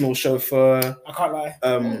personal chauffeur. I can't lie.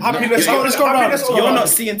 Happy, let's go Happiness round. or You're round. not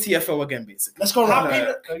seeing TFO again, basically. Let's go round.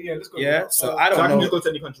 Yeah, let's go. Yeah, so I So I don't can know. just go to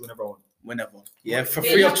any country whenever I want. Whenever. Yeah, for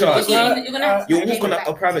Yeah, free you of have to- charge. you're gonna have to You'll pay walk on back.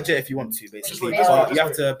 a private jet if you want to, basically. That's But right. you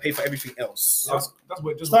have to pay for everything else That's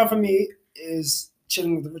what just Start for me is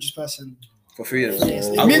chilling with the richest person. for 3 years. Yes.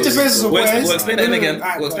 I Me and will- Jeff Bezos are We'll boys. explain it in again.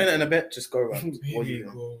 Alright, We'll explain it in a bit. Just go around. What do you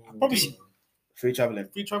know? Probably Free traveling.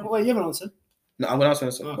 free travel. Wait, you haven't answered. No, I'm gonna answer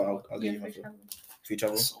this, but I'll Yeah, give you my free first. travel. Free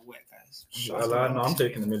travel. So wet, guys. No, I'm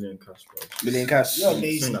taking $1 million cash, bro. Million cash. You're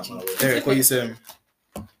lazy. Swing that my way. Derek, what you saying?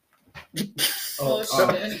 Oh,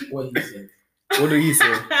 shit. What he said. What do you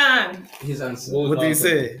say? His answer. What do you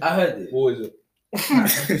say? I heard it. What was it?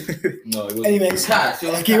 No, it wasn't. Anyways, Cash.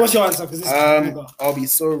 okay, what's your answer? Because this I'll be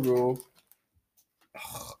so real.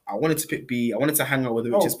 I wanted to pick B. I wanted to hang out with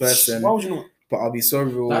the richest person, Why would you not? but I'll be so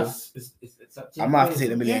real. It's I might have to take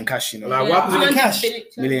the million cash, you know. Like, what happens Million if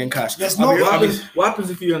cash. Million cash. There's I'll no- be- what I'll be- happens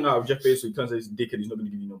if you hang out with Jeff Bezos? He turns out he's a dickhead. He's not going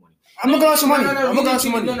to give you no money. I'm not gonna ask for money. No, I'm not gonna ask for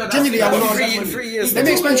money. that's- Genuinely, I will that's not ask free- for money. 3 years. Let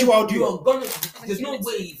me explain to you what I'll do. You are gonna. There's no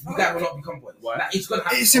way you guys will not become boys. What? Like, it's gonna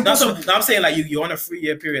happen. It's That's impossible. what no, I'm saying. Like you're on a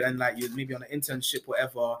 3-year period, and like you're maybe on an internship,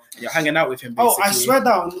 whatever. And you're hanging out with him. Oh, Basically. I swear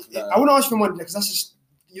down. I wouldn't ask for money because that's just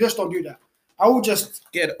you just don't do that. I will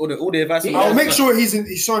just. Get all the advice. Yeah. I'll make sure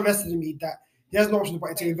he's so invested in me that he has no option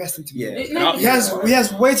but to invest into me. Yeah. No, He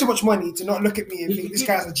has way too much money to not look at me and think this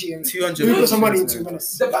guy's a G and 200 we put some money million. into 2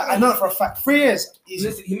 minutes. Like, I know it for a fact. 3 years, easy.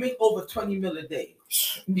 Listen, he made over 20 mil a day.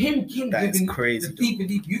 Him That is giving crazy, the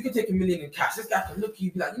deep. You can take $1 million in cash. This guy can look at you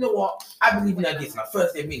and be like, you know what? I believe in ideas. My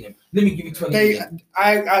first day meeting him. Let me give you 20 They, million.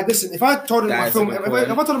 I listen. If I told him That my is film, a if good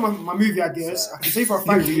I point. told him my movie ideas, I can say for a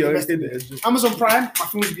fact he'd invest in it. Amazon Prime, my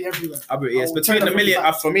film would be everywhere. Yes, I'll between turn the that million.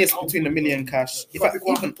 from For me, it's between the million cash. In fact,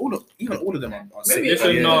 even all of them are. Maybe sick.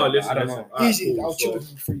 Listen, yeah, no, yeah. listen. I don't listen. know. Alright, Easy, cool, I'll chill so with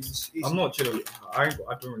him for 3 years. Easy. I'm not chilling. I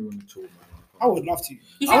don't really want to chill, man. I would love to.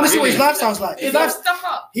 He's I want to see what his really- lifestyle's like. He's His got life, stuff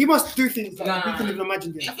up. he must do things that Nah. we couldn't even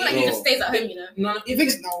imagine doing. I feel like he just stays at home, you know. No, He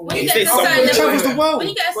thinks no. When you He get stays to a certain somewhere. He travels level, the world. when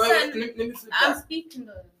you get a Wait, certain, let me flip I'm that. speaking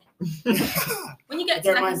though. When you get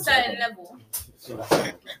to Don't like a mind. certain level,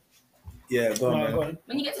 Yeah, go on, No, man. go on.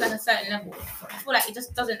 when you get to like a certain level, I feel like it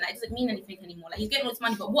just doesn't mean anything anymore. Like he's getting all this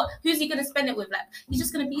money, but who's he gonna spend it with? Like he's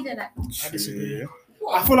just gonna be there. Like I disagree. I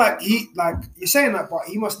what? feel like you're saying that, but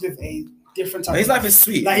he must live a different type. His of life is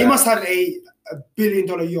sweet. Like he must have a $1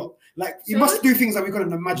 billion yacht. Like he So- must do things that we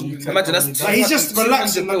couldn't imagine. Imagine that's Like he's just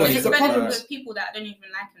relaxing. Or Like, he's he's the spending problem. with people that don't even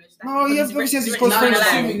like him. It's like, No, he because has- obviously has his rich, close Now rich, you're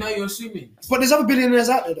friends. like- assuming. Now you're assuming. But there's other billionaires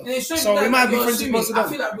out there though. You're assuming So that we might be you're friends with assuming. most of I them.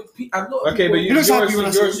 feel like a lot of Okay, but people- He looks happy when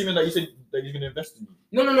I you're see assuming that you said that he's going to invest in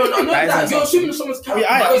you. No. That is You're insane. assuming someone's character.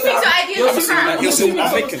 Yeah, I- because they Things have- are ideas you're of assuming character. you're assuming Why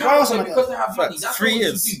someone's else character am I because they have money. Facts. That's 3 what you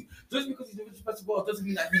years. should do. Just because he's the richest person in the world doesn't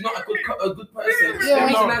mean that he's not a good person. Yeah,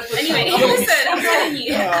 He's no. a nice person. Anyway, I'm not- listen, I'm telling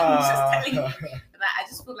you. I'm Ah. just telling you. Like, I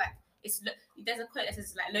just feel like there's a quote that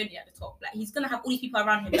says like lonely at the top. Like he's gonna have all these people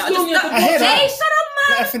around him. It's Like, lonely at the I hear that. Jay, shut up,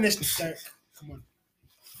 Let man. her finish, Derek. Come on.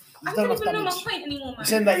 I He's done don't enough even know my damage. point anymore, man. He's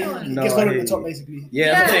saying that Come on. he No, gets I lower hear at the top you. basically. Yeah,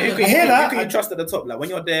 Yeah. I'm saying, I hear that. Who can you trust at the top? Like when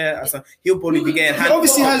you're there, as a, he'll probably be getting He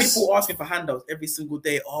obviously has- people asking for handouts every single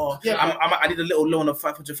day. Oh, Yeah. I need a little loan of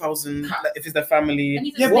 500,000. Like, if it's their family, And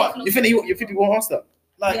he's Yeah, a what? snake, you think you think people won't ask that?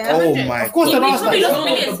 Like, Yeah. Oh 100. my! Of course He they'll God. ask probably that. lost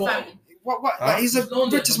Yeah. millions, fam. What? Huh? Like, he's the He's lonely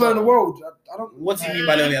at richest the man in the bottom. world. I don't. What do you mean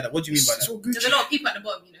by lonely? What do you mean by It's that? all There's Gucci. a lot of people at the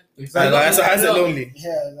bottom, you know. How's it lonely?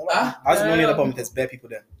 Yeah, a lot. Huh? How's it lonely at the bottom? There's bare people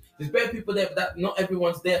there. There's better people there, but that not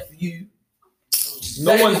everyone's there for you.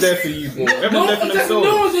 No one's there for you, bro. Everyone's there for themselves.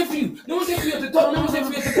 No one's there for you. No one's there for you at the top. No one's there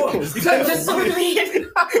for you at the bottom. You can't just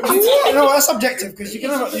No, that's subjective because you can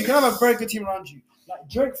have a very good team around you. Like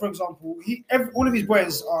Drake, for example, all of his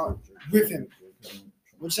boys are with him.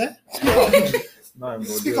 What'd you say? Nah, bro,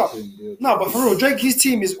 Speak do up. it, do it. No, but for real, Drake, his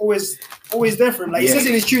team is always there for him. Like he Yeah. says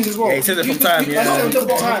in his tunes as well. Yeah, he says it from time. You Yeah. start at the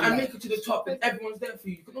bottom Time. and make it to the top, and everyone's there for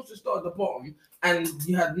you. You can also start at the bottom, and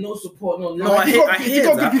you had no support, no No, love. I If you hear- got, I if you hear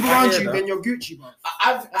got that. good people I around hear you, that. then you're Gucci, bro.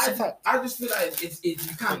 I just feel like it's you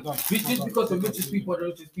can't just because the richest people are the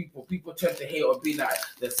richest people tend to hate or be like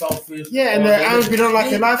they're selfish. Yeah, and or we don't like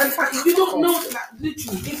their life. And you don't know, like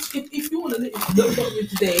literally, if you want to live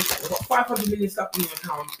today, you've got 500 million stuck in your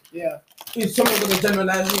account. Yeah. Is someone gonna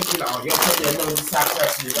generalize you and be like, oh, you're probably a low sad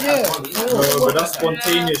person? You Yeah. have money. No, No, but that's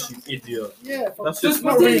spontaneous, you idiot. Yeah, That's Just just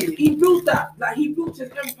not because really. he built that, like he built his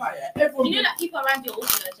empire. Everyone. You know that people around you are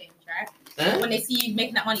also gonna change, right? Eh? When they see you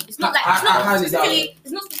making that money, it's not like I highly doubt specifically.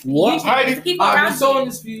 It's not specifically What? you, it's the people I'll be around so you.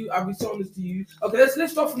 honest for you. I'll be so honest to you. Okay,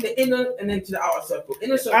 let's start from the inner and then to the outer circle.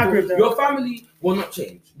 Inner I agree with circle, that. your family will not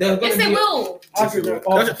change. They're gonna Yes, they be will. I agree with that.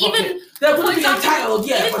 Oh, Even- fuck it. Even they're for gonna be example- entitled,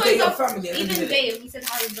 yeah, even but for they're your example, family. at the end of Even the day. Dave, he said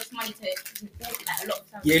how he lost money to like a lot of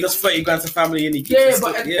stuff. Yeah, he lost 30 grand to family and he keeps Yeah, it but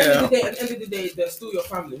still- at the end of the day, they're still your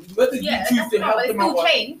family. Whether Yeah, you that's choose to not, help but it's them out, still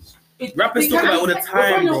change. Rappers talk about it all the your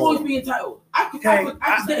time, family will bro. always be entitled. I could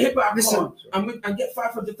get hit by a Listen. car and get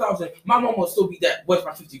 500,000. My mom will still be there. Where's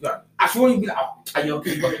my 50 grand? I should only be like, oh, are you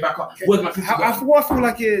okay? You got me back up. Where's my 50 grand? What I feel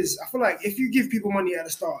like is, I feel like if you give people money at the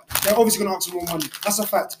start, they're obviously gonna ask for more money. That's a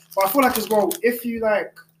fact. But I feel like as well, if you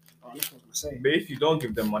like, oh, that's what I'm gonna say. But if you don't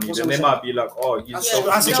give them money, What's then what they I'm might be like, oh, he's That's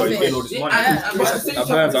selfish selfish. because he's getting all this money.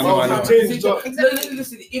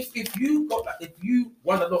 Listen, if you got that, if you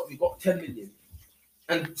won a lottery, got 10 million,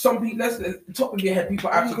 and some people, let's top of your head, people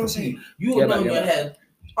actually gonna see say? you will know in your head,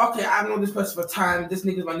 okay, I've known this person for time, this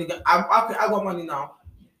nigga's my nigga, I got money now.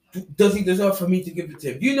 Does he deserve for me to give it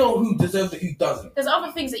to him? You know who deserves it, who doesn't. There's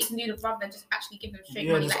other things that you can do rather than just actually give them straight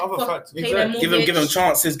Yeah, money. there's Like other for- factors. pay their Exactly. mortgage. Give them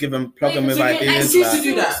chances, plug them with So you- ideas. Choose like- to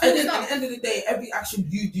do that. Small And then stuff. at the end of the day, every action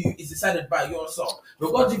you do is decided by yourself.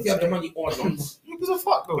 Regardless if you have the money or not. Who gives a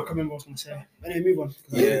fuck I though? can't remember what I was gonna say. Anyway, move on.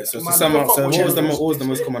 Yeah, so Man, some answer. fuck What was the what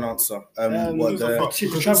most common answer? What Who gives a the? fuck?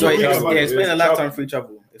 Travel. So explain a Travel. lifetime free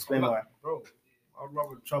travel. Explain why. Bro, I'd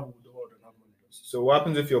rather travel with the world than have money. So what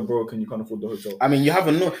happens if you're broke and you can't afford the hotel? I mean, you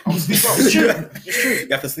haven't known. It's true. It's true. You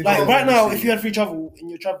have to sleep. Like on right the now, street. if you had free travel and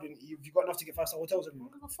you're traveling, you've got enough to get 5-star hotels everywhere.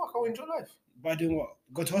 What the fuck? I will enjoy life. By doing what?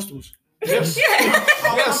 Go to hostels. Yes.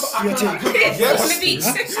 Yes. Your team. Yes. On the beach.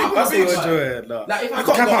 That's what you enjoy it. No. Like if I You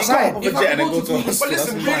go can't go outside. If I go to a But hostel, listen, that's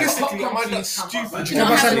fine. realistically, money is stupid. You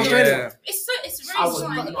never said in Australia. Yeah. It's I really was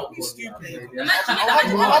smart. not Be stupid. Imagine I'll how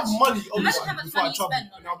have much money imagine obviously how much before I money you travel. spend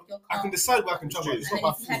on like, your I car. can decide where I can travel. It's And not then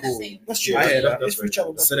my if you had that fault. same. That's true. I hear that. It's free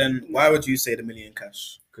travel. So then, why would you say the million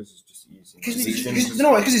cash? Because it's just easy. Because you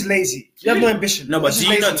know what? Because he's lazy. You have no ambition. No, but It's do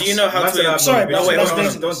just you know laziness. how That's to? it, Sorry, no, wait, that's hold on.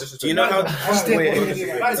 laziness. Don't disrespect Do you know how? That's the Wait, point. wait.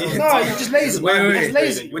 No, you're just lazy. Wait, man. wait, You're wait. just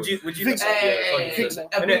lazy. Would you? You think so? Hey, think so?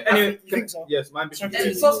 Anyway, You think so? yes, my ambition.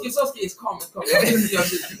 Sorry. Sasuke is calm. It's calm.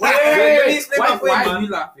 Wait, Why are you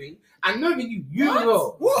laughing? I know you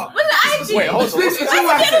know. What's the IG? Wait, hold on. Explain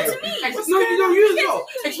what I said. Give it to me. No, you don't use it.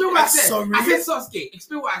 Explain what I said. Sorry. I said Sasuke.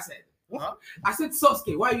 Explain what I said. What? I said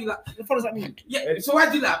Sasuke. Why are you laughing? What does that mean? Yeah. So why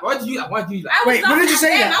do you laugh? Why do you laugh? Why do you laugh? I was Wait, when laughing did you at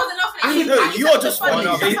say them. that? I wasn't laughing at him. No, I just you're said just the funny.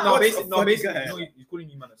 funny. He's calling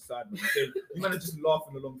you man a sad man. You man are just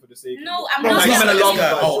laughing along for the sake. No, I'm No, not. he's I'm not laughing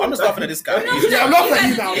laughing at. Oh, I'm just laughing at this guy. No, Yeah, I'm laughing at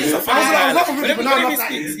you now. It's a I funny was guy. laughing at you, but now I'm When he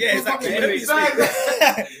laughing at you. speaks, yeah, exactly. When he speaks,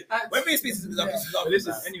 when he speaks, he's laughing.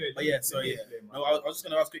 Listen, anyway. But yeah, so yeah. No, I was just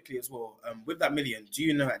gonna ask quickly as well. With that million, do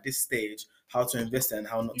you know at this stage how to invest it and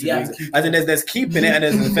how not to Yeah. use it? As in, there's keeping it and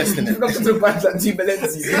there's investing it. I'm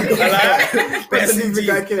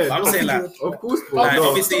saying like, Of course, bro. like No,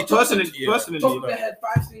 obviously, personally, Top of the head,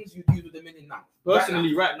 5 things you do with a million now.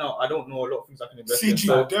 personally, right now, I don't know a lot of things I can invest in. CG,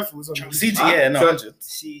 So, definitely was on the CG, yeah, no, So- 100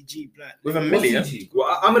 CG Black. with a What's million. CG?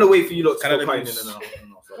 well, I'm gonna wait for you lot to Canada stop cutting Goose. in and out.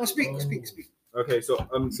 Oh, speak. Okay, so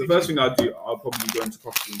the first thing I'll do, I'll probably go into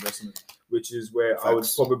property investment, which is where I would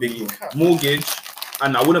Facts. probably mortgage,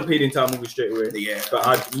 and I wouldn't pay the entire mortgage straight away, Yeah, but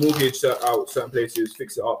I'd mortgage out certain places,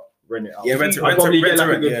 fix it up, rent it out. yeah, rent I'd probably get like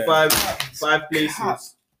a rent, good yeah. five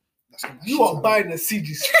places. You are buying the CG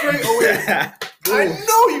straight away. I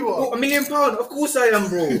know you are. Oh, £1 million, of course I am,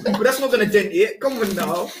 bro. But that's not gonna dent it. Come on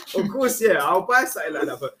now. Of course, yeah, I'll buy something like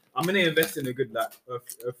that. But I'm gonna invest in a good like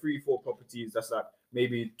 3-4 properties. That's like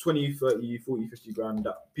maybe 20, 30, 40, 50 grand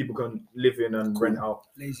that people can live in and rent out.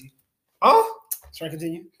 Lazy. Huh? Sorry,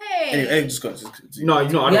 continue. Hey. Anyway, just go. No, I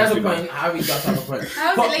He don't has a think point. Harry does have a point.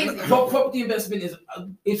 How is it lazy? Property investment is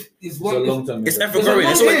it's a long term. It's There's ever a growing.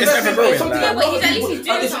 long It's term always ever investment, growing. it's something like- a lot of Yeah, but he's at people- least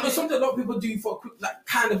doing it's something. something a lot of people do for a quick, like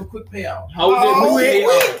kind of a quick payout. How is it?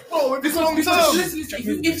 Wait, bro, if it's long Because term. listen,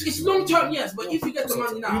 if it's long term, yes, but if you get the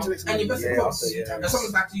money now and you invest in Yeah, property, yeah. and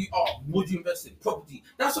someone's like to you, oh, would you invest in property?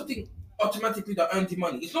 That's something automatically that earns you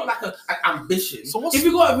money. It's not like an ambition. So what's- If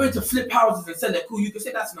you got a way to flip houses and sell it, cool, you can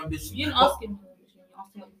say that's an ambition. You didn't ask him. You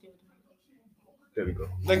asked him what you do with the money. There we go.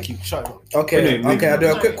 Thank you. Shut up. Okay, Anyway, okay, I'll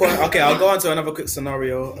do a quick one. Okay, I'll go on to another quick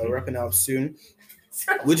scenario. Wrapping it up soon.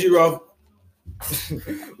 Would you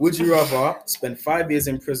rather spend 5 years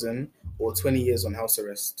in prison or 20 years on house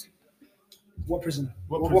arrest? What prison?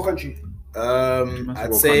 What What country?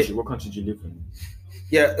 I'd say What country do you live in?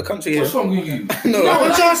 a country here. What's wrong with you? No, I'm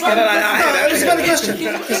just asking. no, It's not a question.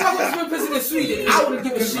 If I was in prison in Sweden, I wouldn't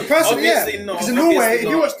give a shit. Personally, yeah. Obviously not, Because in Norway, obviously if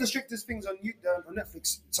you not. watch the strictest things on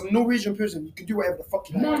Netflix, some Norwegian prison, you can do whatever the fuck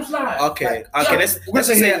you like. Mom's life. Okay, Like, let's let's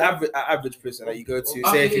just say say here. average prison that you go to. Okay,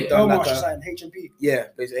 Say if you've yeah. done like Belmarsh a side, HMP.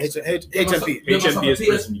 basically HMP. HMP is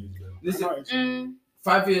prison. You Listen,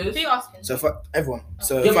 5 years. Who you asking? So for everyone,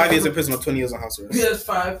 so Yeah, 5 but- years in prison or 20 years on house arrest.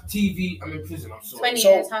 PS5, TV, I'm in prison. I'm sorry. 20 So,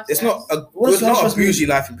 years house It's arrest. not a What's it's not house a arrest mean? bougie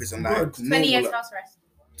life in prison. Like 20 years normal, house arrest.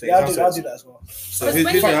 Yeah, I'll do that as well. So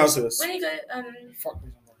Because who's in house arrest? when you go Fuck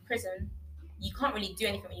prison. prison, you can't really do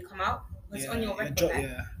anything when you come out. It's on your record. Yeah, like,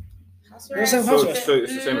 yeah. house It's arrest. the same house arrest. So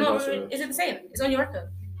it's the same as house arrest. Is it the same? It's on your record.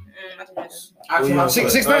 I don't know. Actually, Well, house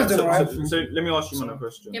Six arrest. times then, so, right? so let me ask you another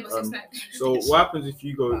question. Yeah, but 6 nights. So what happens if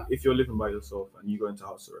you're living by yourself and you go into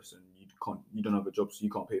house arrest and you don't have a job, so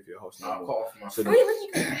you can't pay for your house I'll now? cut off my So, Oh, yeah, where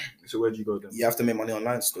do you go? so where do you go then? You have to make money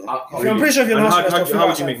online still. I'll cut I'm pretty sure if you're in And house how, arrest, how, they'll how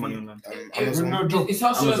would figure you out make money something. online? Amazon. No job. It's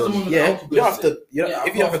house arrest. Amazon. the one with Yeah, the you don't have alcohol. to. Yeah,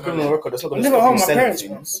 If you have a I'll criminal cut record, that's not I going to live at stop home you with my selling parents,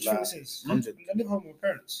 bro. things. What do you Like, think this is? 100. I live at home with my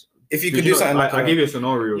parents. If you Did could do something like I gave you a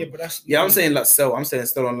scenario. Yeah, but that's. I'm saying like sell. I'm saying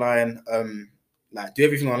still online. Like do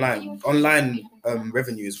everything online. Online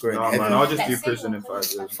revenue is growing. No, heavy. man, I'll just do prison in 5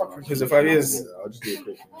 years. Fuck man. Prison 5 years. Yeah, I'll just do it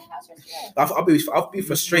quick. I'll be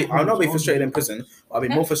frustrated. I'll not be frustrated in prison. But I'll be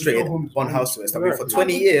more frustrated on house arrest. I'll be for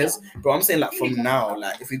 20 years, bro. I'm saying like from now,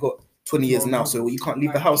 like if we got 20 years now, so you can't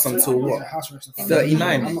leave the house until Yeah, what? house arrest.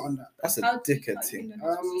 39. I'm not on that. That's a How do you dickhead like thing.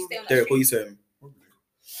 England? You stay on that Derek, what street? you saying?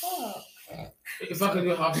 Oh. If I can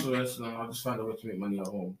do house arrest now, I'll just find a way to make money at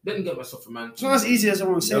home. Then get myself a man. It's not as easy as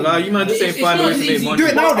everyone's saying. You man just saying find a way to make money. Do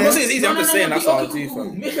it now, I'm then. not saying it's easy. I'm just saying that's what I'll do. Cool.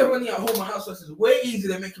 Fam. Making money at home, my house arrest is way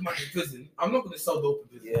easier than making money in prison. I'm not going to sell dope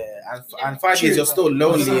in prison. Yeah, and 5 years you're still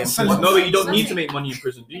lonely. In prison. No, but you don't need to make money in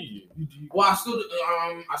prison, do you? Well, I still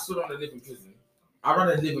don't want to live in prison. I'd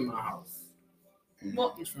rather live in my house.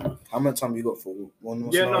 What? How much time you got for one more?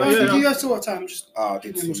 Yeah, scenario? no, yeah. You guys still have time. Just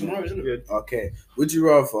Did give me more scenarios, isn't it? Okay. Would you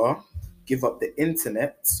rather give up the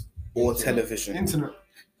internet or television? Internet.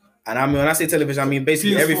 And I mean, when I say television, I mean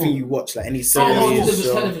basically PS4. everything you watch, like any Oh, series. there's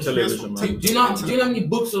show. television, man. Do you know how many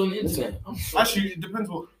books are on the internet? Actually, it depends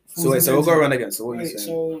what. So wait, so we'll go around again. So what are you Wait, saying?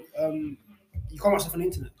 so you can't watch stuff on the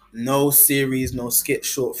internet. No series, no skit,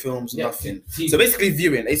 short films, Yeah, nothing. TV. So basically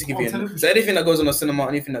viewing, viewing. television. So anything that goes on the cinema,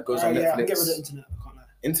 anything that goes on Yeah, I can Netflix. get rid of the internet. I can't lie.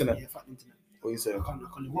 Internet. Yeah, fuck the internet. What are you I saying? can't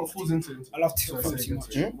live What with falls into it? I love Sorry, TikTok say too again,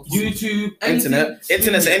 much. sorry. Hmm? What falls into it? YouTube, anything,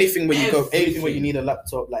 Internet's anything where you go, anything where everything. you need a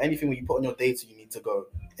laptop, like anything where you put on your data, you need to go.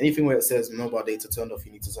 Anything where it says mobile data turned off,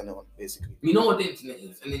 you need to turn it on, basically. You know what the internet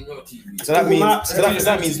is, and then you know what TV is. So that Google means Maps,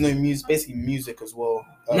 that means no music, basically music as well.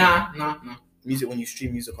 Nah. Music when you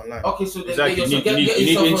stream music online. Okay, so then Exactly.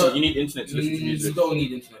 You need internet to listen to You music. don't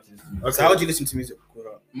need internet. to listen to music. Okay. So how would you listen to music?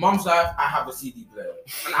 Mom's life, I have a CD player,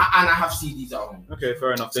 and I have CDs at home. Okay,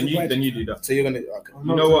 fair enough. Then you do that. So you're gonna okay.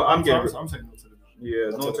 You know what? I'm getting. I'm saying no television. Yeah,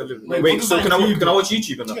 No no television. television. Wait, Wait, what so does can that I do? watch YouTube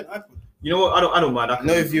You and that? get an iPhone. You know what? I don't mind. I can,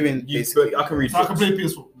 No viewing, but I can read. So I can books. play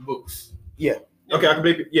PS4. Books. Okay, I can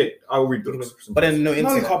play. Yeah, I will read books. But then no No, you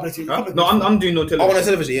internet. can't play TV. Huh? No, I'm doing no Oh, on a television.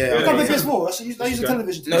 television, yeah. You Yeah, can't play yeah. PS4. That's use the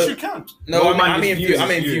television. No. Yes, you can. No, No, I man, mean it's viewing. I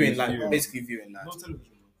mean viewing, viewing, it's like viewing. basically viewing, like. No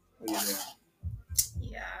television.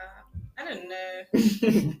 Yeah. I don't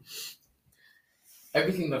know.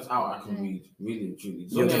 Everything that's out, I can read. Really and truly.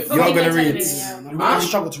 So You're yeah, For You're me, gonna no read. television, yeah. I really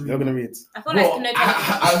struggle to read. You're gonna read. I feel like Well, no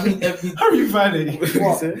television. I read every. How are you finding?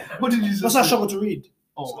 What? What did you say? What's that struggle to read?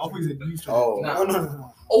 Oh, I thought you said you said. Oh, Nah. Oh,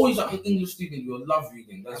 no. Always like an English student, you'll love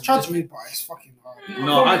reading. I tried to read, but it's fucking hard.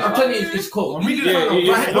 No, I'm telling you, it's cold. I'm reading Yeah, that. it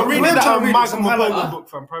is. I'm reading I'm that trying to read Michael some highlight Mapogo book. book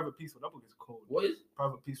from Private Peaceful. That book is cold. What is?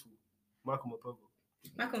 Private Peaceful. Michael Mapogo.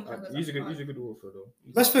 Malcolm X was He's a hard. good author though.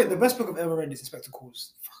 The best book I've ever read is Inspector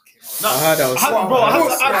Calls. Fucking I heard that was.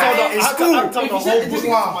 It's If you said this,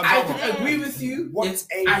 Wow. I can agree with you. What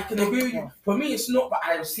I can agree with you. For me, it's not, but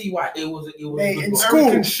I see why it was. It was. Mate, a good in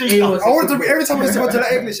book. school, It was I wanted to, a good every time I used to go to book.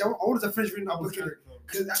 the English, I wanted to finish reading that book.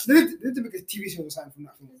 Because they did make a TV show or something from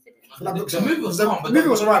that film. From that book. The movie was The calm, but movie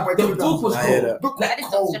was alright, but the it book was I hear cool. that. book That is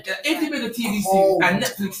cold. not If they made a TV series Cold. and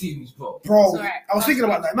Netflix series, bro. Bro, It's alright. I was thinking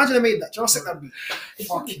about that. Imagine they made that. Do you know how sick that'd be?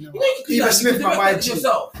 Fucking hell. You know, you could do Eva that. Smith, You could my direct that YG.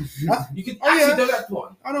 yourself. Huh? You could Oh, yeah. actually direct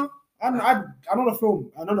one. I know the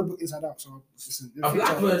film. I know the book inside out. So listen, in the A black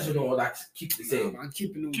future, version or like keep the same. I'm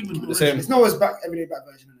keeping the same. It's not always back everyday back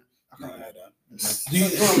version. Innit? I can't lie. Do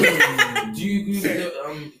you agree with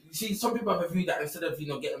the you see some people have a view that instead of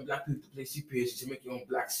getting black people to play superheroes, you should make your own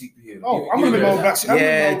black superhero. Oh, I'm You gonna be agree my with own that? black.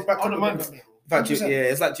 Yeah. I'm back on the mind. In fact, 100%.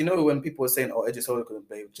 it's like, do you know when people were saying, "Oh, Idris Elba couldn't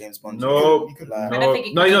play James Bond"? No, You could- Like, I don't think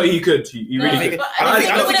he no, could. he could. He No, really could. but I don't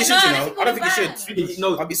think he wouldn't- should, you no, know. I don't think he should. wouldn't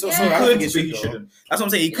No, I'd be so Yeah. sorry. I don't could, think he but should. he though. shouldn't. That's what I'm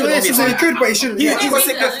saying. He could Yeah, obviously. he could, but he shouldn't. He- Yeah. he's a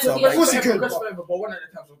sick actor, Of course he could. But one at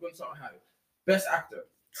a time, so we're going to start high. Best actor.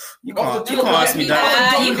 You can't ask me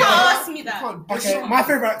that. You can't ask me that. Okay, my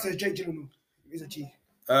favorite actor is Jake Gyllenhaal. He's a G.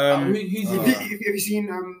 Who's Have you seen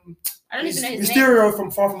I don't even know his name. Mysterio from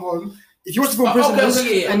Far From Home? If you watch the film Okay, Prisoners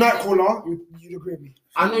yeah. and Nightcrawler, you'd agree with me.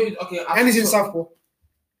 I know you. Okay, And he's in Southpaw.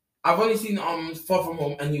 I've only seen Far From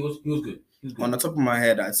Home, and he was good. He was good. On the top of my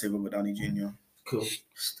head, I'd say Robert Downey Jr. Cool.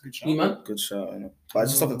 Good You man. Good shout, I know. But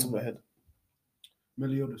just off the top of my head.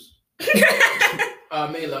 Meliodas.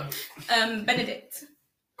 Mela. Benedict.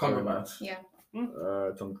 Cumberbatch. Yeah.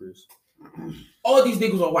 Tom Cruise. All these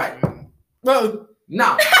niggas are white. No,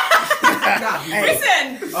 Now. Hey.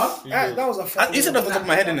 Listen. Huh? that was a fact. You said off the top of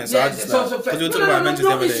my head, innit? So I just so because we were talking about Avengers the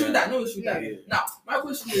no other issue day. with that. No issue with that. Yeah. Now, my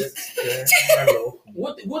question is, Hello.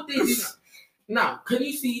 what they do now? Can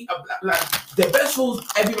you see like the best roles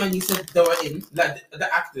every man you said they were in, like the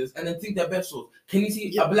actors, and then think their best roles? Can you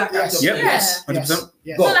see a black Yes. actor? Yep. play? Yes. 100%.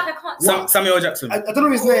 Yes. It's not like I can't. Samuel L. Jackson. I don't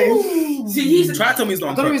know his name. See, he's a Try to tell me he's I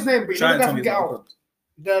not. don't know his name, but you know the guy from me Get Out.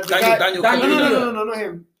 The Daniel. guy. Daniel. No, not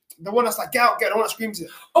him. The one that's like Get Out, the one that screams it.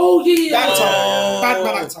 Oh yeah. That actor, Oh.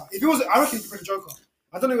 bad actor. If he was, I reckon he could play the Joker.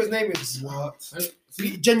 I don't know who his name is. What?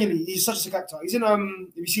 Genuinely, he's such a sick actor. He's in Have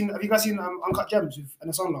you guys seen Uncut Gems with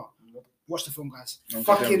Anasola? Watch the film, guys.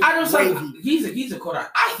 Uncut Fucking I don't wavy. say he's a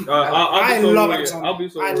Kodak. I think I I'll love be Anasola. I'll be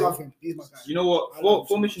so I love him. He's my guy. You know what? I love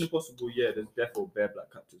For him. Mission Impossible, yeah, there's definitely bare black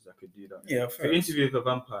actors that could do that. Yeah, For Interview with a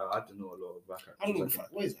Vampire, I don't know a lot of black actors. I don't know that can-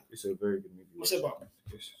 what is that. It's a very good movie. What's it about?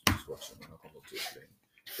 Just watch it. I can't to explain.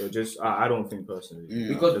 So I don't think personally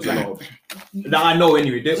Because there's a lot of that I know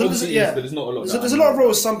anyway. There So obviously yeah. is, but there's not a lot. There's a lot of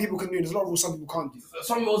roles some people can do. There's a lot of roles some people can't do.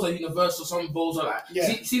 some roles are universal, some roles are like Yeah.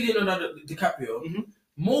 see Leonardo DiCaprio. Mhm.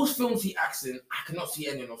 Most films he acts in, I cannot see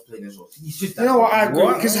anyone else playing as well. He's just You know what? I agree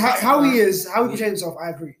What? because how he portrays himself, I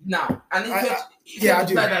agree. now, and if I you do.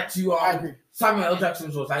 compare that to I agree. Samuel L.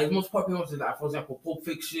 Jackson's roles, like his most popular ones, is like for example, Pulp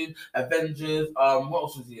Fiction, Avengers. What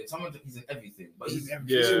else was he in? Samuel he's in everything, but he's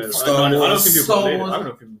Yeah, Star I don't Wars. think people Star can play. Wars. I don't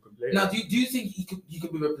know if people can play. now. Do you think he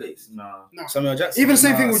could be replaced? Nah. Samuel Jackson. Even the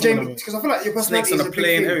same thing with some of Jamie, them- because I feel like your personality Snakes is on a a big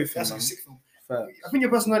plane, thing. everything, That's a man. sick film. Fact. I think your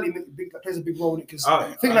personality plays a big role in it because I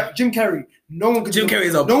I think like Jim Carrey, no one can Jim do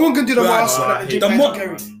Carrey's a no one can do the bad mask guy. like Jim The Carrey.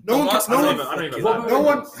 mo- No one, mask- no I one, don't even What- like no that.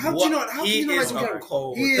 one. How do you not? How do He you not like is Jim a Carrey?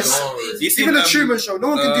 cold. He is. You see Even the him, Truman Show, no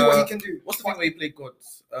one can do what he can do. What's the thing where he played God?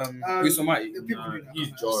 Bruce Almighty. The people Nah, do that.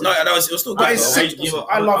 he's George. No, it was still That good. is though. sick. You know,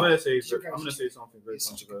 I I'm love gonna say Jim Carrey. I'm gonna say something very He's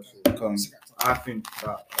such a good controversial. Come. Sick actor. I think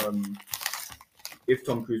that if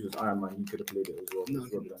Tom Cruise was Iron Man, he could have played it as well. No.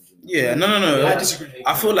 as Robert Downey Jr. Yeah, no. I disagree.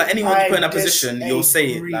 I feel like anyone I put in that position, you'll say it.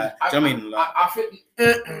 disagree. Like, do you know what I mean? Like, I think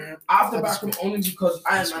I have to back him only because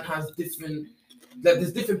Iron Man has different. Like,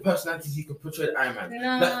 there's different personalities you can portray as Iron Man.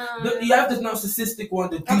 No. You have this narcissistic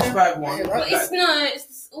one, the douchebag one. Yeah, But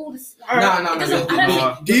it's all this. No. It doesn't- I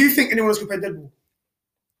don't think. Do you think anyone else could play Deadpool?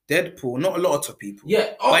 Deadpool, not a lot of top people.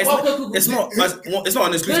 Yeah. But cool. it's not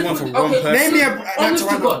an exclusive one for Deadpool- one okay. person. Name me an Honest actor to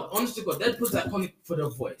right now. Honest to God, Deadpool's iconic for the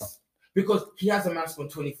voice because he has a mask on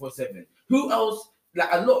 24/7. Who else? Like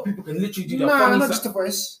a lot of people can literally do that. Nah, funny not stuff. just the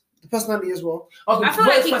voice, the personality as well. Okay, I feel voice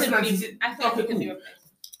like he could personalities- be. I feel like he okay, could be cool. replaced.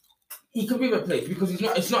 He can be replaced because he's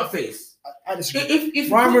not. It's not a face. I disagree. If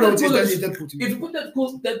you Ryan put Reynolds Deadpool is in- Deadpool to me. If you put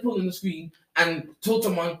Deadpool on the screen and told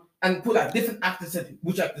someone and put like different actors said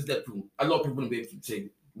which actor's Deadpool, a lot of people wouldn't be able to say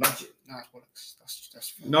match it. Nah, it's bollocks.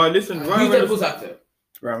 That's No, listen, Who's Ryan Deadpool's Reynolds. actor?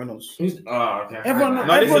 Ryan Reynolds. Okay. Everyone,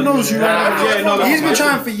 No, everyone listen, knows who yeah, Ryan Reynolds is. yeah, no, He's been listen.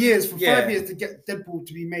 trying for years, for Yeah. 5 years, to get Deadpool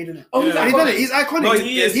to be made in it. Oh, he's Yeah. And he done iconic. it. He's iconic. No,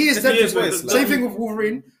 he is. He is He is, Deadpool. but- Same thing with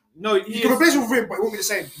Wolverine. No, You can replace Wolverine, but it won't be the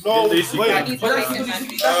same. No, Yes, you wait. can. But that's because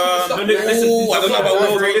he's- No, listen, I don't know about listen,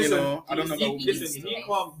 Wolverine, you listen, know. I don't know about Listen, Wolverine. he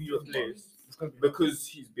can't be replaced because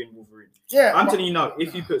he's been Wolverine. Yeah. I'm telling you now,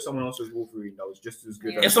 if you put someone else as Wolverine, that was just as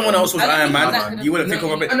good. Yeah. as If someone else was I don't Iron think Man, that you wouldn't think of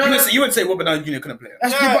No, Robert. no, no. You would say Robert Downey Jr. couldn't play it.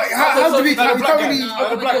 That's but how do we? We Like a black can't really. guy.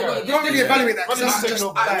 Like a black guy. You can't really evaluate that. 'Cause What is that's he just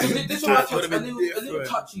taking like, over? This one I touched Would've a been little different.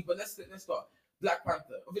 touchy, but let's start. Black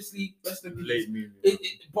Panther, obviously, rest in peace. Late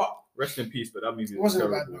movie. But Rest in peace, but that movie It was wasn't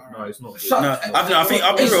terrible. bad, No, it's not. good. Shut- No, I think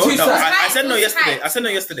I'll be It's real. too No, sad. I said no It's yesterday. hype. I said no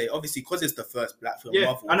yesterday. Obviously, because it's the first black film Yeah,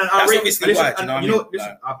 Marvel. and I That's rate obviously listen, why. Do you know what I and mean?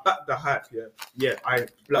 listen, I back the hype. Yeah, I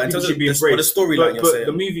Like, black in people terms should be of embraced. the storyline, you're but saying.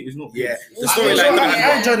 the movie is not good. Yeah, the I- storyline.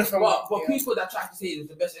 I enjoyed the film. But Yeah. people that try to say it was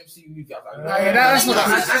the best MCU movie, I was like, Yeah, that's not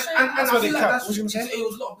and, that. and That's I what feel they like cut. that's What you gonna say? it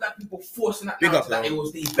was a lot of black people forcing that Big out up, that though. it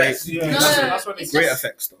was the best. Yeah, No, that's what they it's Great just-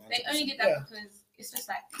 effects, though. They only did Yeah. that because it's just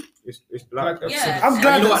like It's black. yeah. I'm And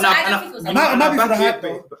glad you know that- what, I I don't think it was I'm that happy bad. for the hype, it,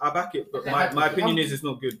 though. but I back it, but Okay, my hype. opinion is it's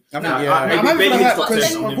not good. I think, Nah, yeah. I'm maybe happy for the Bailey's hype got because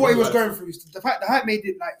ten of on what he him, was but- going through. The hype made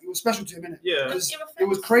it like it was special to a minute. Yeah. Because it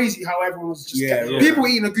was crazy how everyone was just Yeah, yeah. people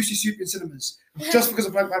eating a goosey soup in cinemas just because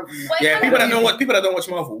of Black Panther. But Yeah, it's people kind that of- don't watch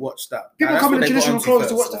Marvel watch that. People That's come in what they got traditional onto clothes to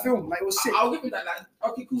first, watch the like. film. Like it was sick. I'll give him that.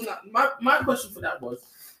 Like, okay, cool. Now, my question for that was,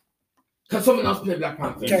 can someone else play Black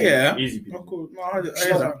Panther? Okay. Yeah. Easy people. Oh, cool. No, I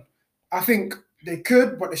Slow down. I think they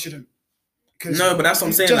could, but they shouldn't. 'Cause No, but that's what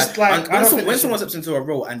I'm saying. just Like, I when, don't think when they someone should. steps into a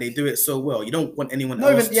role and they do it so well, you don't want anyone No,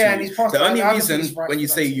 else even, yeah, and to. he's past The that. only I don't think reason it's right when you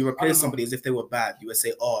for say that. you I don't replace know. somebody is if they were bad, you would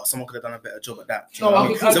say, "Oh, someone could have done a better job at that." Do you No, know what I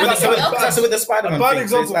okay, mean? so So with the Spider-Man a bad thing,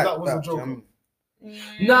 example so it's of that was like the Joker. do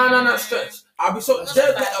you know No, stretch. I'll be so That's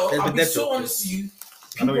I'll the be dead so Jokers. honest to you.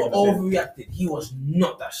 I know People what you're overreacted. He was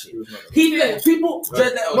not that shit. It was not. He let people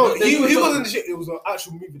dread that. No, he wasn't the shit. It was an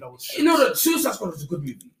actual movie that was shit. You know, the Suicide Squad was a good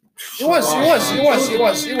movie. It was. I didn't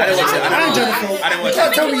watch it. I enjoyed the film. I didn't watch You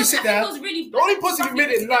can't it. tell me you sit there. The only person who made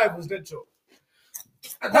it live was Deadshot.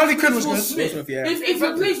 And Harley that's Quinn was Will good. Smith. Will Smith, yeah. If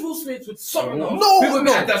you replace Will Smith with someone No. else, No, people would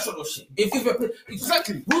no. make that sort of shit. If you replace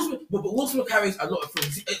Exactly. Will Smith, but Will Smith carries a lot of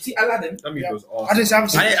films. See Aladdin. That movie Yeah. was awesome. I didn't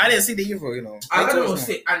see. I didn't see the Euro, you know. Aladdin was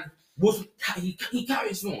sick, and Will Smith, he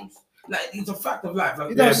carries films. Like it's a fact of life. Like,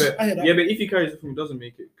 He Yeah, does. but I hear that. yeah, but if he carries the film, it doesn't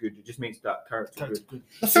make it good. It just makes that character good.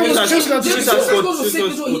 The film was Suicide just Squad- good. Suicide Squad- was sick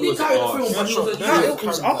as well. He didn't carry the film, but he was a It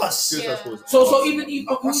was us. Suicide Squad was So awesome. even if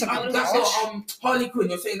That's a good watch. Harley Quinn,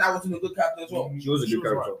 you're saying that wasn't a good character as well. She was a good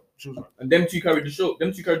character. She was right. And them two carried the show.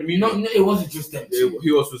 Them two carried the movie. No, it wasn't just them.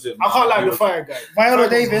 Who else was it? I can't lie, the fire guy. Viola Fire guy was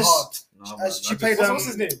Davis, hard. No, man, she I played just- What's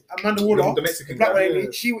his name? Amanda Waller, the Mexican black guy. lady.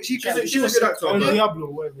 Yeah. She She's a was good actor. El but-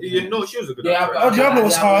 Diablo, whatever. Yeah, no, she was a good Yeah, actor. but- Oh, Diablo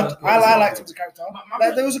was hard. Yeah, I liked him as a character. My-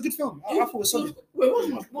 Like, there was a good film. I thought it was solid. Wait, what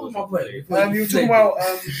was my point? You were talking about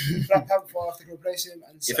Black Panther after they replace him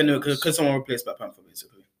and If anyone could someone replace Black Panther,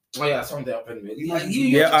 basically. Oh yeah, someday up anyway.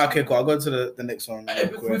 Yeah. Okay. Cool. I'll go to the next one. real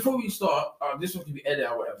quick. Before we start, this one can be edited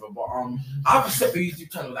or whatever, but I have a separate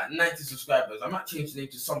YouTube channel, like 90 subscribers. I might change the name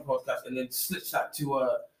to some podcast and then switch that to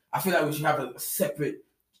I feel like we should have a separate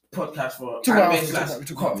podcast for anime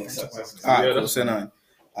 / comics. Alright, Yeah, cool. So now,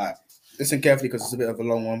 alright. Listen carefully because it's a bit of a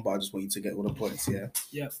long one, but I just want you to get all the points. Yeah.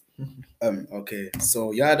 Yeah. Okay.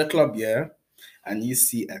 So you're at the club, yeah, and you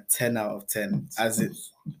see a 10 out of 10 as it.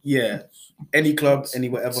 Yeah. Any club, any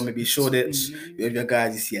whatever, maybe Shoreditch. You have your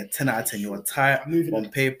guys. You see a 10 out of 10. You're tired on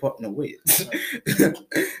paper. No wait.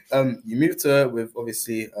 You move to her with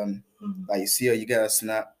obviously like you see her, you get a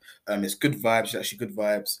snap. It's good vibes. She's actually good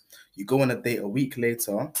vibes. You go on a date a week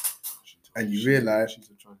later, and you realize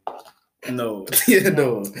no,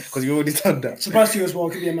 no, because you already done that. It applies to you as well.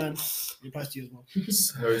 It could be a man. It applies to you as well.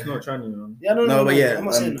 No, it's not Chinese, man. Yeah, No, but yeah, I'm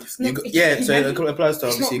not saying that. you go, yeah. So it applies to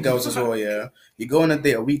It's obviously not- girls as well. Yeah, you go on a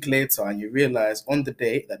date a week later, and you realize on the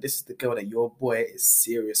date that this is the girl that your boy is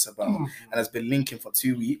serious about, and has been linking for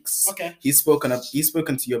 2 weeks. Okay. He's spoken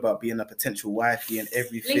to you about being a potential wifey and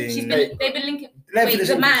everything. They've been linking. Let me Wait, finish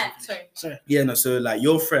the it. man. Sorry. Yeah, no. So like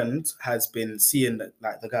your friend has been seeing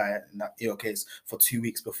like the guy in that your case for 2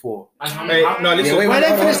 weeks before. Hey, no, listen. Yeah, wait, Wait,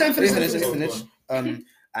 hold on, let hold on. finish. Let me finish.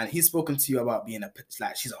 And he's spoken to you about being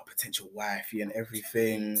like she's our potential wifey and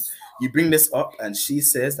everything. You bring this up, and she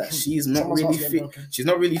says that she's not Someone's really heart's getting broken. she's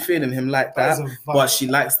not really feeling him like That is that, a vibe. but she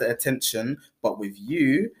likes the attention. But with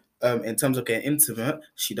you, in terms of getting intimate,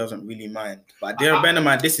 she doesn't really mind. But bear in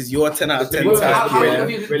mind, this is your 10 out of 10 Wait, type. how Yeah. long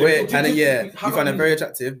have you- Wait, and then yeah, how you long find her have very you-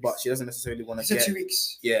 attractive, but she doesn't necessarily want He to said get. 2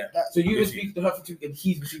 weeks. Yeah. So you were speaking to her for 2 weeks and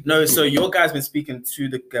he's been speaking No, to so you. your guy's been speaking to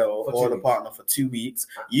the girl For or 2 the weeks. partner for 2 weeks.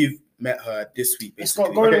 You've met her this week, Let's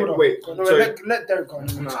basically. go in Okay, order. wait, No, sorry. let Derek go. No,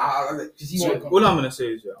 because he So, won't go. all I'm gonna say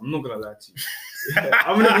is, I'm not gonna lie to you.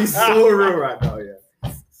 I'm gonna be so real right now,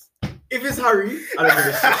 yeah. If it's Harry, I don't give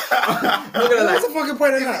a shit. I'm not gonna lie. What's the fucking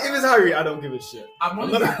point of that? If it's Harry, I don't give a shit. I'm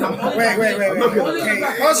only not- back. I'm only Wait. back. I'm only Okay,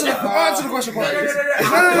 back. answer the question. No,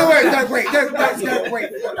 No, wait. Don't wait.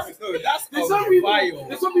 No, that's There's some people. vile.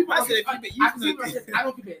 There's some people. I said, I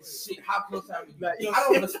don't give a shit how close I am with you.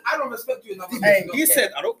 I don't respect you enough. Hey, He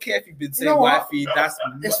said, I don't care if you've been saying know what? wifey, that's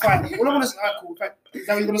It's fine. What I want to say, cool. Is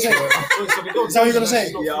that what you're gonna say? Is that what you're gonna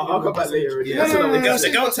say? Yeah, I'll come back later. Yeah, No, so no, no, the no, girl, no, the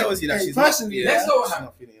girl no, tells you that hey, she's personally, not, let's go. she's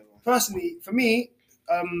not feeling it. Personally, for me,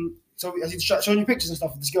 so as he's showing you pictures and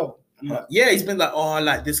stuff of this girl. Yeah, he's been like, oh,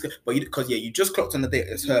 like this, but because you just clocked on the date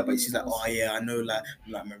it's her, but she's like, oh yeah, I know, like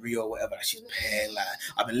Maria or whatever, like, she's paying, like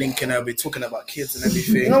I've been linking her, we're talking about kids and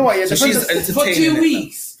everything. You know what? Yeah, so depends she's For entertaining 2 it.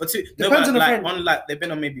 weeks. For two, Depends on the like friend. on like they've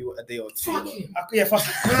been on maybe a day or two. Fuck him. Yeah, fuck.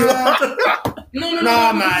 No,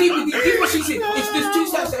 Nah, man. See what she said. There's two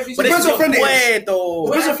sides to every But Depends this on is your friend it boy though.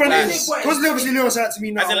 Because a friend Like, is, because obviously Leon said that to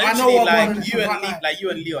me now. As in, I know literally, what like one you and like you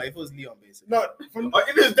and Leon. If it was Leon, basically. No, from,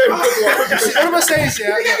 If it's them, what I'm saying is,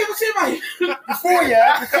 yeah, You can't even say about him.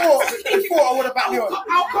 before I would have backed Leon.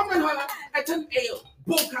 I'll come in her and tell him, hey, yo,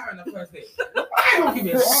 book her on the first day. I don't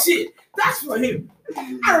give a shit. That's for him.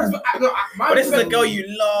 But this is a girl you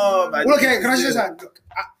love. Well, okay, can I say something? Look,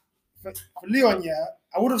 for Leon, yeah,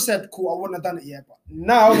 I would have said, cool, I wouldn't have done it yet, but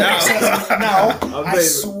now, I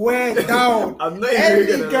swear down. I'm not Any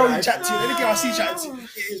even gonna girl lie. you chat to, any girl I see chatting to, it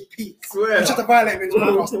is peak. Swear. You try to violate me in this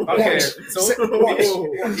podcast. Okay, Watch. so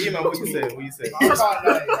Watch. Iman, what you say? What you say?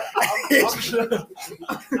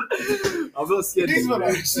 I'm not scared. These were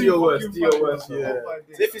like Do your worst. fucking Do your funny, worst. man. Yeah.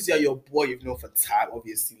 So if it's your boy you've known for time,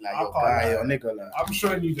 obviously, like I your can't guy lie. or nigga, like. I'm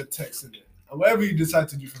showing you the text in it. And whatever you decide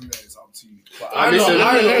to do from there is up to you. But I I know, listen,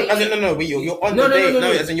 I know. As in, no, but you're on No, the no, date. no,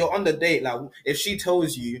 No, no. as in you're on the date. Like, if she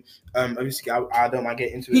tells you, obviously, I don't mind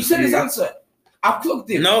getting into it. He said with his you. answer. I plugged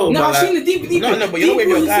him. No, no, but I've like- seen the DVD. No, but you're not with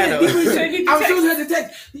your guy, though. I'm showing her the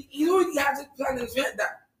text. He already has it planned in his head that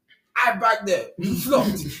I back there. He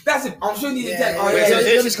flopped. That's it. I'm showing you the Yeah, text. yeah, Oh, Wait, yeah, so yeah, it's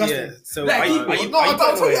it's disgusting. yeah. So Like, are you? he- Are you? No, are you I'll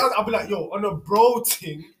tell you, away? I'll be like, yo, on a bro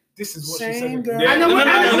thing, this is what she Same said. girl. Yeah. I know No, what-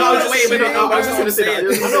 no, I no, know no, what- wait, wait, I was just gonna say that. I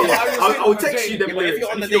know, but I was I'll saying text you on them Yeah, but if later.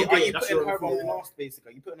 you're on the If you date, don't are get you it, that's putting your her own fault. on blast, basically?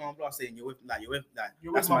 Are you putting her on blast saying you're with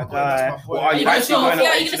You're that's with my my boy, guy? that's my boy. Or are you Yeah, actually sure. going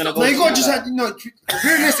Yeah, to? you You're just gonna don't- go? No, you gotta to just that? have,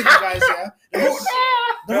 realistically, guys, yeah.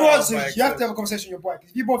 The Oh real answer my is you have God. to have a conversation with your boy. 'Cause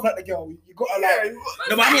if you both like the girl, you gotta like.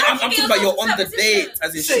 No, but I mean, I'm talking about you're on the date,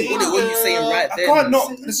 as in she. What are you saying right I there? can't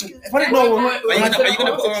not listen. If I didn't know, Are you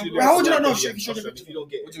gonna put her on? Well, how would you not know if you showed your If picture? you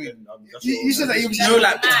don't get What do you it, then, that's You your said own that you fault. No,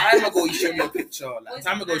 like time ago you showed me a picture. Like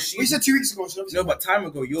time ago she. We said 2 weeks ago. So No, but time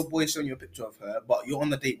ago your boy showing you a picture of her, but you're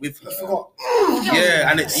on the date with her. you forgot.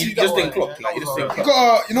 Yeah, and you See, just that didn't one, clock. yeah, Like you just that didn't You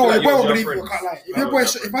clock. got. You know, Like, your boy you're won't believe you. friends. I can't lie. If No, your boy,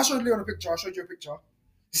 no. if I showed Leon a picture, I showed you a picture.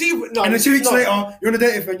 See, no, And then 2 weeks no. later, you're on a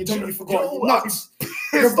date with her and you told me you forgot. No, You're nuts.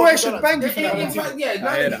 Your boy should bang you for that. In one. fact, yeah, I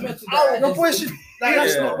now hear that that. you mentioned Oh, that, your boy should. Like,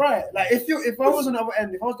 that's Yeah. not right. Like, if I was on the other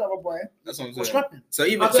end, if I was the other boy, That's what I'm we're saying. scrapping. So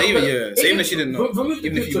even Okay, but so even if she didn't know, remove the even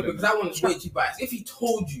if you picture didn't because that one's way too biased. If he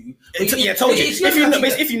told you, yeah, told you. it's If you not know,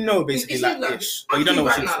 like- if you know, basically it's like not ish, but you don't know what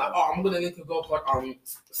right she's now. like. Like, oh, I'm gonna link a girl called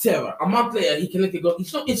Sarah. A month later, he can link a girl.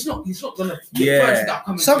 He's not gonna. Yeah. Friends that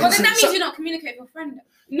come Some- in. But then that So- means you're not communicating with your friend.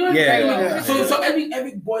 No, Yeah. Yeah. So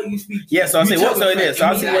every boy you speak to, Yeah, so I you say tell what so your it is. So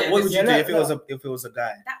friend, I say you what would you Yeah, do no, if it was a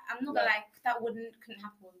guy? That I'm not gonna like that couldn't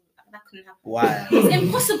happen. That couldn't happen. Why? It's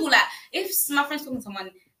impossible. Like if my friend's talking to someone,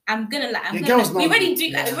 I'm gonna like. Yeah, girls we know. already do.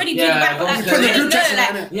 Like, we already do. Yeah, Like, girls like, know. we Put the already group chats in know,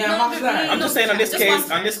 there, like, innit? Yeah, no, I'm like- I'm just saying on this Just case,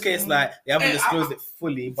 one on this case, like they haven't Hey, disclosed it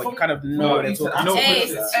fully, but you kind of No, know they're you said- talking. No,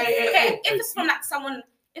 Hey, but- okay, if it's from like someone,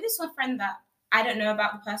 if it's from a friend that I don't know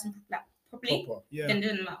about the person like properly, Yeah. then it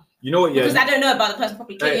doesn't matter. You know what? Because Yeah. I don't know about the person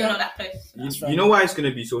properly. Clearly, Hey. you're not that close. You know why it's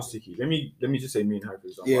gonna be so sticky? Let me just say me and Harry for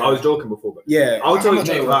example. Yeah. I was joking before, but Yeah, I'll tell I'm you. not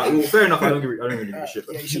joking. Well, fair enough. I don't really give a shit.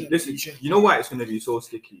 But Yeah, you shouldn't. listen, You shouldn't. you know why it's gonna be so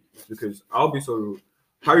sticky? It's because I'll be so rude.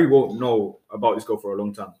 Harry won't know about this girl for a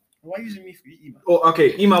long time. Why are you using me for email? Oh,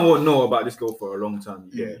 okay. Iman won't know about this girl for a long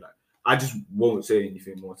time. Yeah, Mm. like I just won't say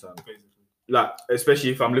anything more time. Like,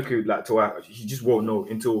 especially if I'm looking like to her, he just won't know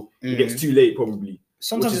until it gets too late, probably.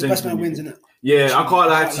 Sometimes Which it's is best man anything wins, you isn't it? Yeah, I can't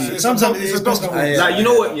lie to you. Sometimes it's best man wins. Yeah. Like, you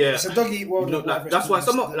know what? Yeah. It's a dog eat world. You know, like, that's why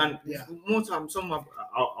some of like Yeah. more time, some of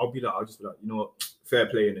I'll just be like, you know what, fair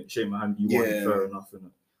play and shake my hand. You want it, Yeah. fair enough,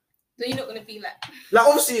 innit? So you're not gonna be like. Like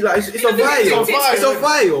obviously, like it's a You're not gonna vibe. do it. It's a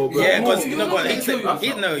vibe, bro. Yeah, because You you know know what? what? He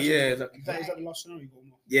know. Yeah, Is that the last scenario you got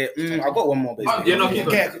more? yeah. I got one more. Basically. Yeah, no, Yeah,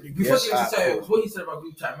 keep get going. it. Before Yes, you say what he said about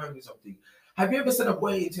group chat, remember something. Have you ever sent a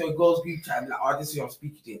boy into a girl's group chat and like, oh, this is who I'm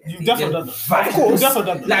speaking to? You've definitely done that. Vibe. Of course. You've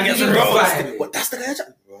definitely done that. Like, It's it's a roasted. vibe. What? That's the guy.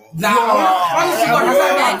 Nah, honestly, God, has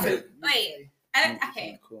that Wait, happened?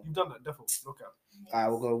 okay. Cool. You've done that, definitely. Look out.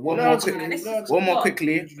 We'll go one No, more it's quickly. okay. One more What?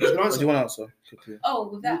 quickly. You can What answer. do you want to answer? Quickly. Oh,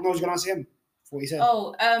 with that. No one's gonna answer him for what he said.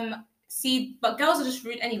 Oh, see, but girls are just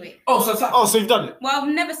rude anyway. So you've done it. Well, I've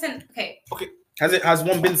never sent. Okay. Has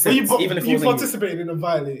one been sent? Even if it you wasn't you? participated in and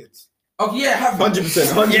violated. Oh yeah, have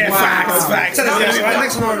 100%. Yeah, facts. So that's Yeah,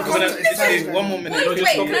 next one. We're gonna- this is one more minute. Wait, No, just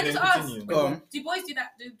wait, stop can I it just and ask? continue. Go on. Do boys do that?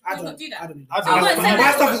 Do I boys don't not do that? I don't. I I won't send My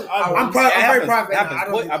that. stuff is. I'm It very happens. private. It happens. I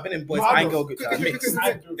don't. I've been in boys No, I and girl don't. groups. Mixed.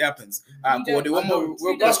 I do. It happens. Alright, cool. We'll do one I more don't.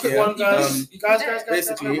 real Last quick. quick one, guys. Guys.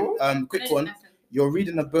 Basically, quick No, one. listen. You're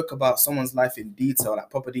reading a book about someone's life in detail, like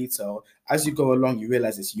proper detail. As you go along, you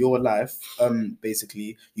realize it's your life.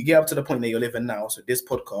 Basically, you get up to the point that you're living now. So this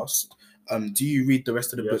podcast, do you read the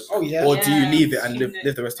rest of the book, Yes. Oh yeah. or do you Yeah. leave it and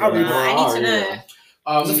live the rest of I'll your read life? it. I need to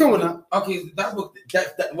know. There's a film on that. Okay, that book.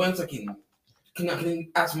 That 1 second. Can you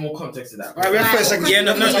add some more context to that? Alright, we have 30 seconds. Yeah,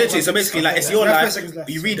 no, literally. So basically, like, it's your We have 30 life. seconds left.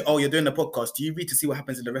 You read. Oh, you're doing the podcast. Do you read to see what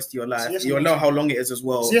happens in the rest of your life? So yes or You'll no? know how long it is as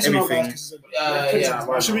well. So yes or no, Everything. guys?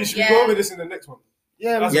 Yeah. Should we Yeah. go over this in the next one?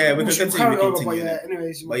 Yeah, Yeah, we can should continue, carry we can over, but continue. yeah,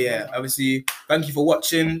 anyways. But yeah, obviously, thank you for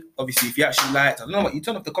watching. Obviously, if you actually liked, I don't know what you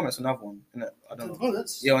turn off the comments on that one. Innit? I don't know.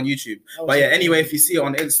 Yeah, on YouTube. But yeah, anyway, if you see it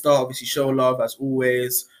on Insta, obviously show love as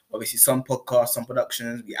always. Obviously, some podcasts, some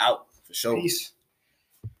productions, we out for sure. Peace.